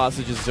ice passes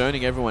are just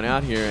zoning everyone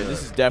out here, and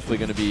this is definitely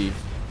going to be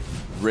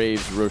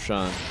Rave's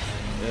Roshan.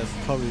 Yeah, it's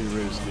probably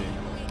Rave's game.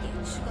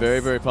 Very,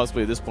 very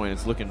possibly at this point.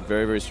 It's looking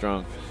very, very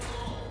strong.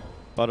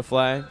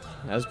 Butterfly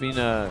has been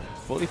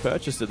fully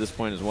purchased at this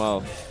point as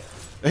well.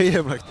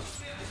 AM like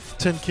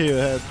 10k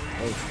ahead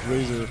of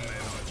Razor.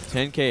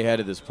 10k ahead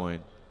at this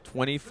point.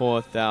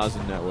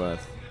 24,000 net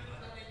worth.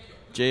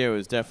 Jo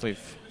has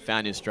definitely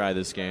found his stride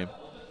this game.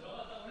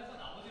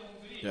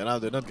 Yeah, now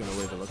they're not gonna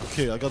wait. They're like,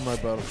 okay, I got my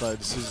butterfly.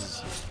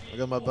 I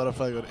got my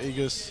butterfly. I got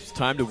Aegis. It's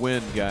time to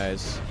win,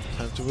 guys.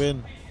 Time to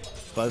win.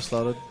 5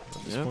 slotted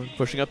at this point.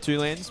 Pushing up 2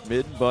 lanes,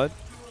 mid, but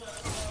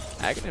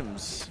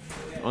Aghanims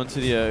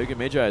onto the Uga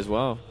Magi as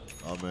well.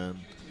 Oh man,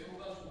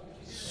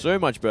 so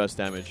much burst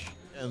damage.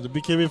 And the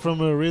BKB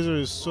from Razor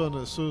is so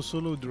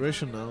low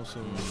duration now. So.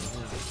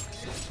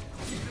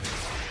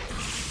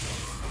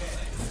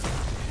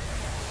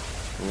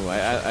 Ooh,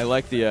 I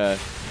like the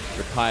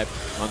pipe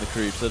on the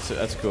creeps.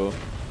 That's cool.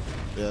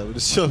 Yeah, but they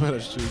still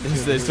managed to.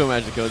 They still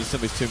managed to kill. This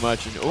simply's too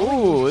much. And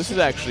ooh, this is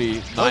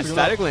actually nice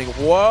static link.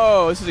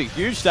 Whoa, this is a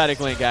huge static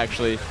link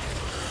actually.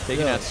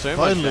 Taking out so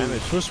much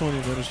damage. First one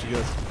he managed to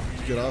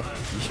get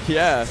off.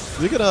 Yeah.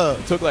 Look at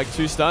it took like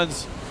 2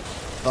 stuns.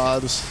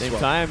 Same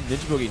time.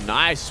 Ninja Boogie,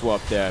 nice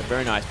swap there.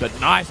 Very nice, but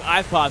nice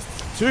ice pass.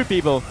 2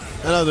 people.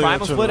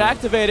 Primal split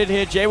activated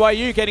here.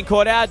 JYU getting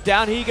caught out.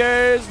 Down he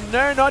goes.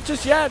 No, not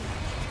just yet.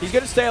 He's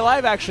going to stay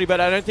alive actually,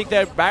 but I don't think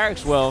their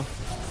barracks will.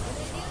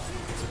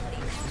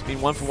 It's been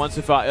 1 for 1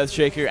 so far.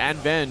 Earthshaker and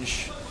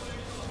Venge.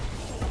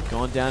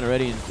 Gone down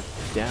already, and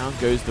down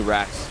goes the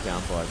Rax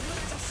down pod.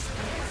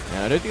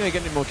 Yeah, I don't think they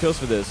get any more kills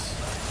for this.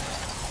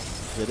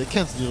 Yeah, they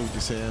can't deal with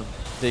this AM.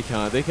 They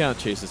can't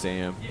chase this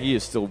AM. He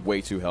is still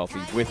way too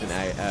healthy with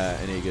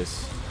an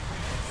Aegis.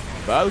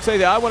 But it looks like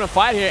they want to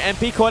fight here.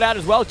 MP caught out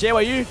as well.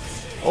 JYU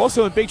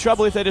also in big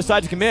trouble if they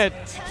decide to commit.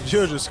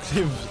 Jo just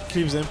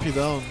cleaves MP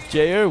down.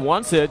 JO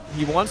wants it.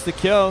 He wants the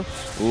kill.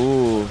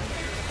 Ooh.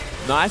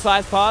 Nice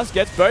ice pass.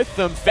 Gets both of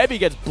them. Febby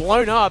gets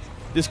blown up.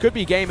 This could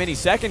be game any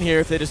second here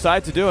if they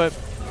decide to do it.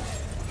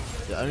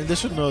 Yeah, I mean, they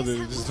should know that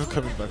there's no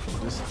coming back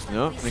from this.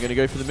 No, they're going to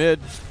go for the mid.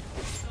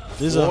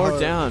 These or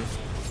down.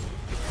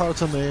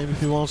 Hard on the aim if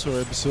he wants, or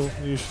Abyssal.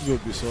 You should go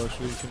Abyssal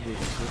actually. You can go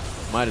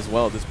Abyssal. Might as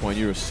well at this point.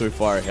 You were so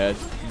far ahead.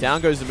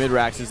 Down goes the mid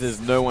Raxes. There's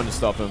no one to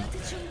stop him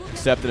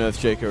except an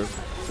Earthshaker.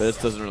 But this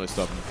doesn't really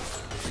stop him.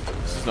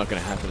 This is not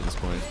going to happen at this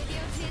point.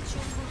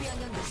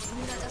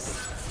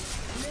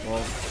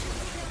 Well.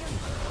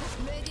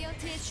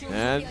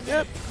 And,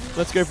 yep,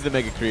 let's go for the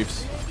Mega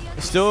Creeps.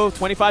 Still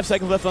 25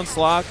 seconds left on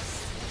Slark.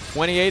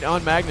 28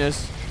 on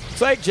Magnus.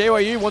 Looks like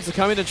JYU wants to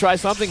come in and try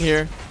something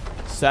here.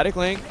 Static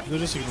Link. They're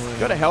just ignoring him.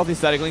 Got a healthy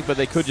Static Link, but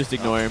they could just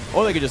ignore him.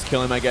 Or they could just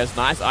kill him, I guess.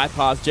 Nice ice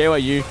pass.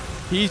 JYU,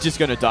 he's just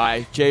going to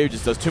die. JYU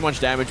just does too much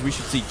damage. We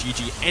should see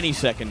GG any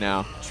second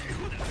now.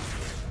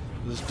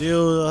 Is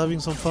Dio having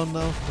some fun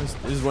now? This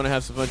is want to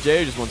have some fun.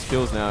 JYU just wants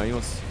kills now. He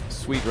wants a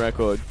sweet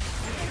record.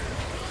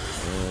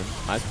 And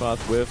ice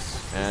pass whiffs.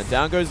 And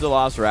down goes the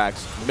last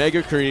Rax.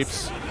 Mega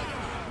Creeps.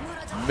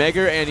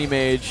 Mega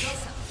Anti-Mage.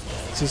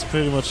 This is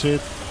pretty much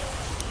it.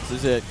 This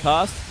is it.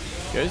 Cast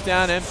goes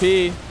down.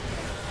 MP.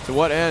 To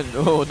what end?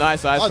 Oh,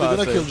 nice ice pass. They're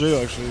going to kill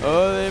Jo actually.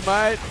 Oh, they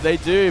might. They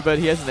do, but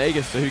he has an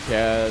Aegis, so who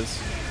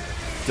cares?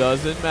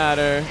 Doesn't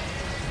matter.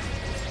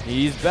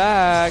 He's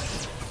back.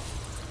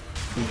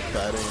 He's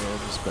batting and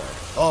he's back.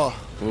 Oh,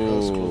 that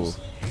was close.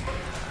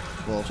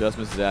 Well, just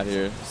misses out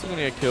here. Still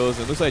going to get kills.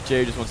 It looks like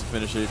Jay just wants to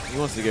finish it. He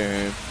wants to go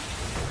home.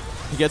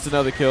 He gets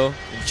another kill.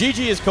 And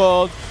GG is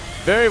called.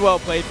 Very well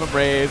played from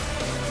RAVE.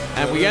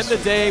 And we end the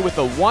day with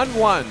a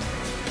 1-1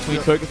 between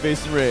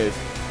POKERFACE and RAVE.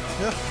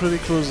 Yeah, pretty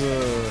close.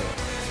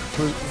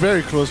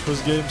 Very close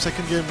first game.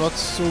 Second game, not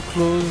so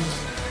close.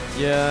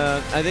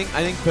 Yeah, I think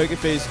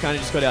POKERFACE kind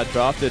of just got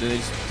outdrafted, and they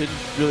just didn't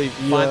really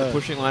find the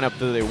pushing lineup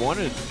that they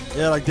wanted.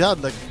 Yeah, like they had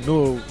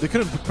they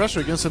couldn't put pressure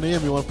against an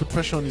AM. You want to put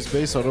pressure on his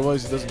base,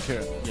 otherwise he doesn't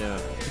care. Yeah,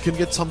 you can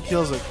get some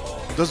kills. Like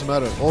it doesn't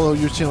matter. All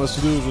your team has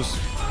to do is just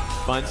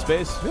find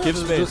space, give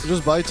space,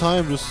 just buy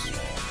time, just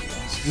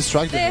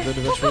distract them. And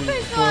then eventually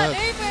포커페이스와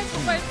레이브의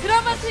정말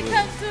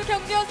드라마틱한 두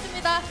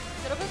경기였습니다.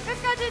 여러분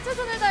끝까지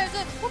최선을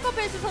다해준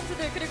포커페이스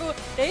선수들 그리고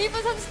레이브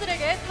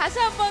선수들에게 다시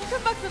한번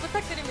큰 박수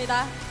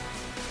부탁드립니다.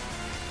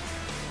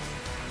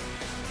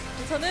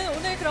 저는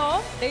오늘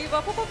그럼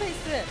레이브와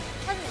포커페이스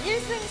한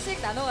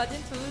 1승씩 나눠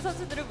가진 두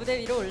선수들을 무대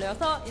위로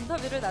올려서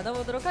인터뷰를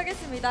나눠보도록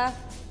하겠습니다.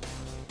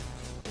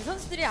 이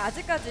선수들이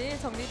아직까지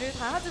정리를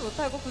다 하지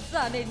못하고 부스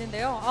안에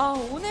있는데요.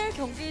 오늘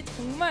경기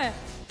정말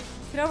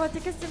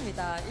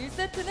드라마틱했습니다.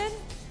 1세트는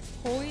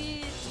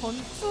거의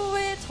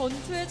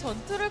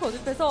전투를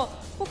거듭해서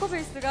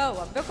포커페이스가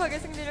완벽하게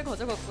승리를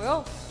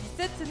거저갔고요.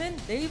 2세트는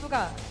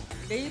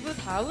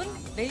레이브다운,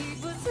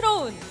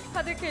 레이브스러운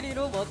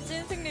하드캐리로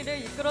멋진 승리를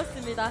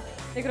이끌었습니다.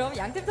 네, 그럼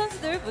양팀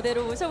선수들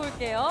무대로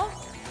모셔볼게요.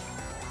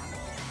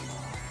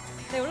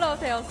 네,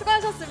 올라오세요.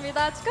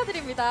 수고하셨습니다.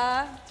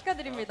 축하드립니다.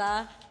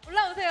 축하드립니다.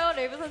 올라오세요,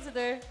 레이브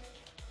선수들.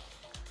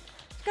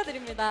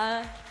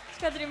 축하드립니다.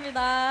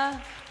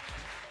 축하드립니다.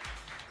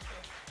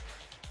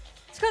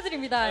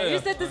 축하드립니다. 네,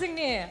 1세트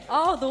승리.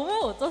 아, 너무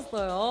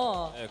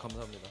멋졌어요. 네,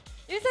 감사합니다.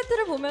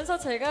 1세트를 보면서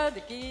제가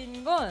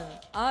느낀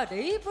건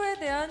레이브에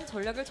대한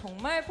전략을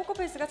정말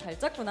포커페이스가 잘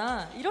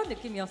짰구나 이런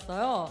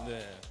느낌이었어요.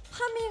 네.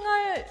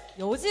 파밍할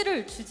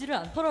여지를 주지를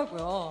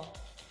않더라고요.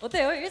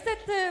 어때요?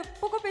 1세트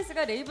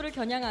포커페이스가 레이브를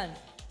겨냥한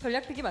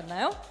전략픽이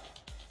맞나요?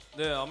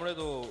 네,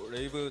 아무래도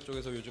레이브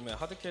쪽에서 요즘에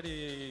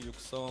하드캐리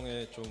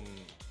육성에 좀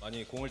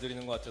많이 공을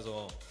들이는 것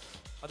같아서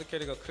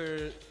하드캐리가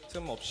클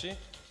틈 없이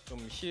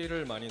좀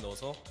힐을 많이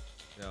넣어서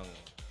그냥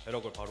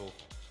배럭을 바로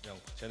그냥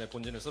쟤네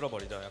본진을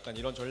쓸어버리자 약간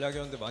이런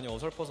전략이었는데 많이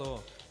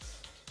어설퍼서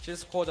킬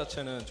스코어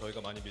자체는 저희가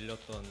많이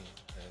밀렸던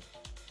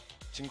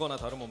진 거나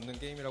다름없는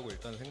게임이라고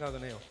일단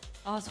생각은 해요.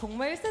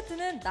 정말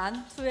 1세트는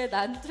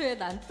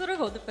난투를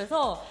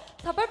거듭해서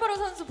다팔바로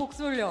선수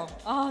복수훈령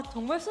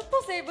정말 슈퍼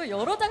세이브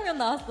여러 장면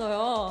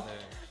나왔어요. 네.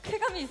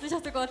 쾌감이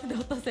있으셨을 것 같은데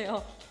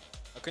어떠세요?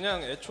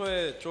 그냥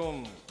애초에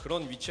좀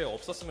그런 위치에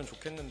없었으면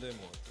좋겠는데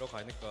뭐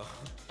들어가니까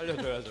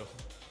살려줘야죠.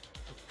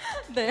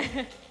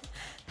 네.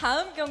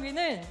 다음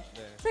경기는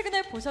네.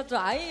 최근에 보셨죠?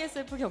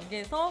 ISF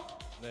경기에서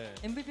네.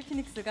 MVP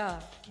피닉스가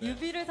네.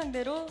 뉴비를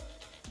상대로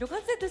비록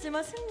한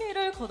세트지만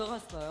승리를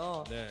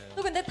거둬갔어요. 네.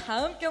 또 근데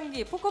다음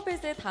경기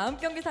포커페이스의 다음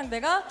경기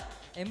상대가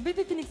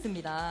MVP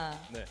피닉스입니다.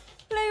 네.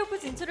 플레이오프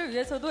진출을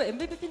위해서도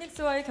MVP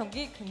피닉스와의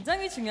경기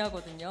굉장히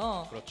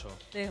중요하거든요. 그렇죠.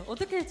 네,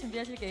 어떻게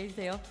준비하실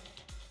계획이세요?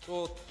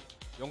 또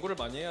연구를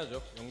많이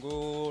해야죠.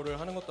 연구를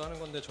하는 것도 하는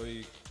건데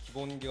저희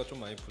기본기가 좀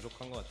많이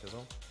부족한 것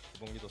같아서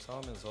기본기도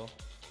쌓으면서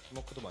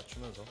팀워크도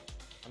맞추면서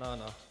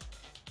하나하나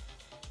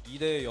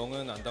 2대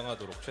 0은 안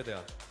당하도록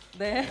최대한.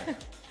 네.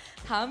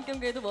 다음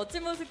경기에도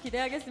멋진 모습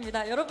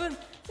기대하겠습니다. 여러분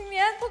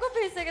승리한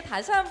포커페이스에게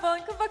다시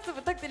한번 큰 박수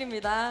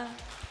부탁드립니다.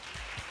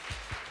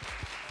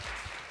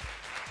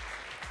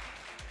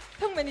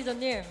 평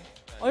매니저님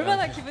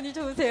얼마나 기분이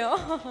좋으세요?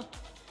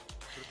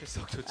 그렇게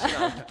썩 좋지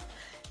않아요.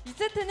 이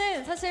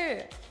세트는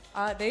사실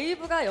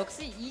레이브가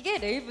역시 이게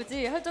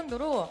레이브지 할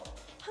정도로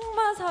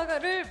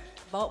항마사를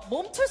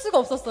멈출 수가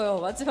없었어요.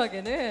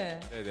 마지막에는.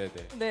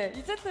 네네네. 네,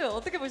 이 세트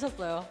어떻게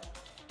보셨어요?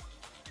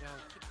 그냥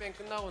킥뱅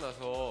끝나고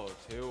나서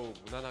제호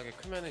무난하게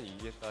크면은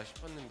이기겠다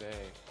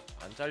싶었는데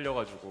안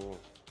잘려가지고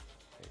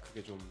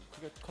그게 좀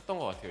크게 컸던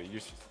것 같아요.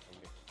 이길 수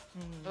있었던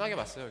게. 편하게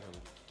봤어요 경기.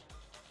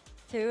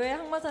 제우의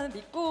항마사는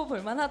믿고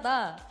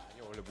볼만하다.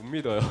 아니요 원래 못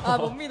믿어요.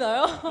 못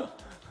믿어요?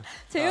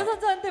 제우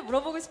선수한테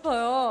물어보고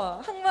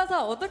싶어요.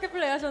 항마사 어떻게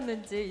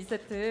플레이하셨는지 이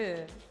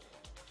세트.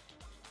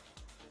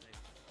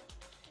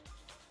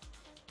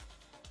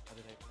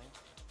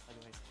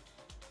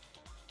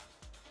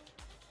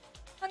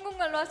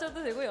 한국말로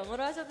하셔도 되고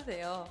영어로 하셔도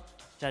돼요.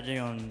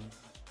 짜장면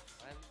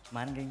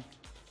만갱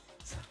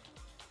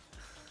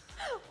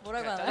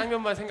뭐라고 하나요?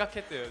 짜장면만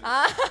생각했대요.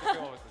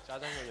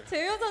 짜장면이.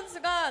 제우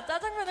선수가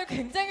짜장면을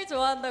굉장히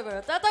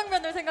좋아한다고요.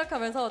 짜장면을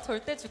생각하면서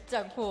절대 죽지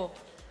않고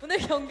오늘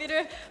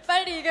경기를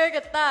빨리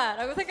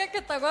이겨야겠다라고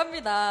생각했다고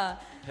합니다.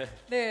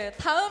 네,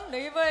 다음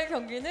레이버의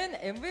경기는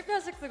MVP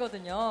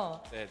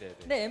하6거든요. 네네네.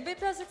 네,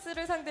 MVP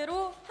하6를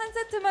상대로 한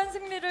세트만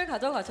승리를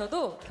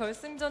가져가셔도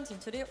결승전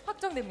진출이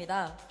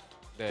확정됩니다.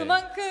 네.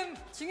 그만큼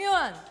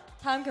중요한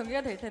다음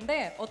경기가 될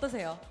텐데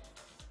어떠세요?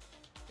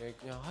 네,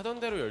 그냥 하던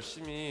대로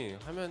열심히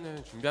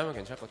하면은 준비하면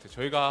괜찮을 것 같아요.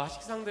 저희가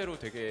하식 상대로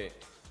되게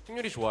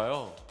승률이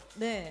좋아요.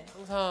 네.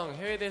 항상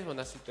해외 대회에서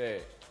만났을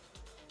때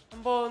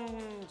한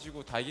번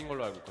지고 다 이긴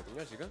걸로 알고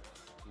있거든요 지금.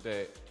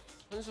 근데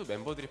선수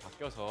멤버들이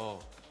바뀌어서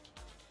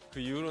그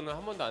이후로는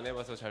한 번도 안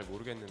해봐서 잘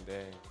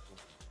모르겠는데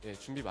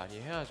준비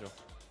많이 해야죠.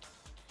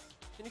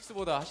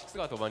 피닉스보다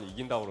하식스가 더 많이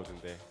이긴다고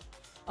그러던데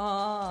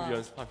둘이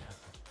연습하면.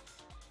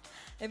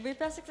 MVP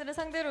하6를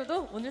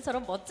상대로도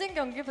오늘처럼 멋진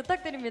경기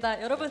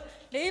부탁드립니다. 여러분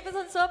레이브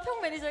선수와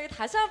평 매니저에게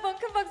다시 한번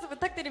큰 박수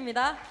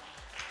부탁드립니다.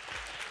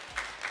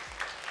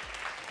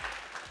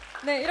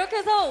 네, 이렇게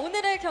해서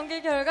오늘의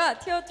경기 결과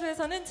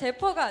티어2에서는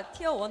제퍼가,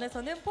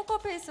 티어1에서는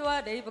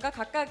포커페이스와 레이브가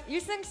각각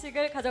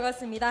 1승씩을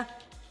가져갔습니다.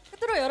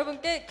 끝으로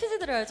여러분께 퀴즈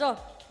드려야죠.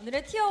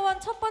 오늘의 티어1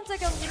 첫 번째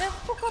경기는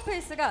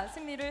포커페이스가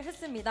승리를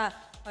했습니다.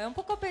 과연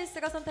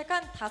포커페이스가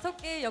선택한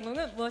 5개의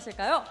영웅은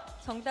무엇일까요?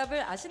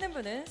 정답을 아시는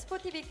분은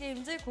스포티비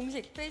게임즈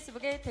공식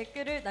페이스북에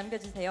댓글을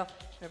남겨주세요.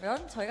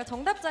 그러면 저희가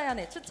정답자에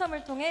한해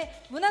추첨을 통해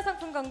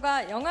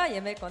문화상품권과 영화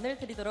예매권을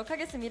드리도록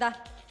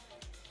하겠습니다.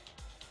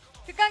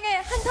 극강의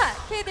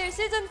한타 KDL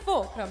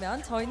시즌4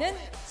 그러면 저희는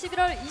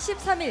 11월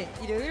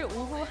 23일 일요일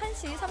오후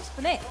 1시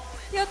 30분에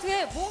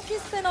티어2의 몽키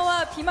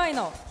스패너와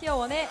비마이너,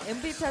 티어1의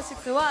MVP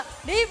하6와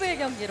레이브의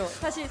경기로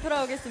다시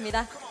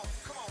돌아오겠습니다.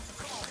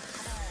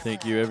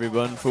 Thank you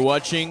everyone for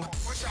watching.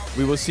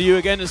 We will see you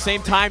again at the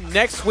same time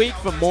next week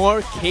for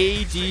more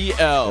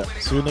KDL.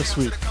 See you next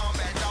week.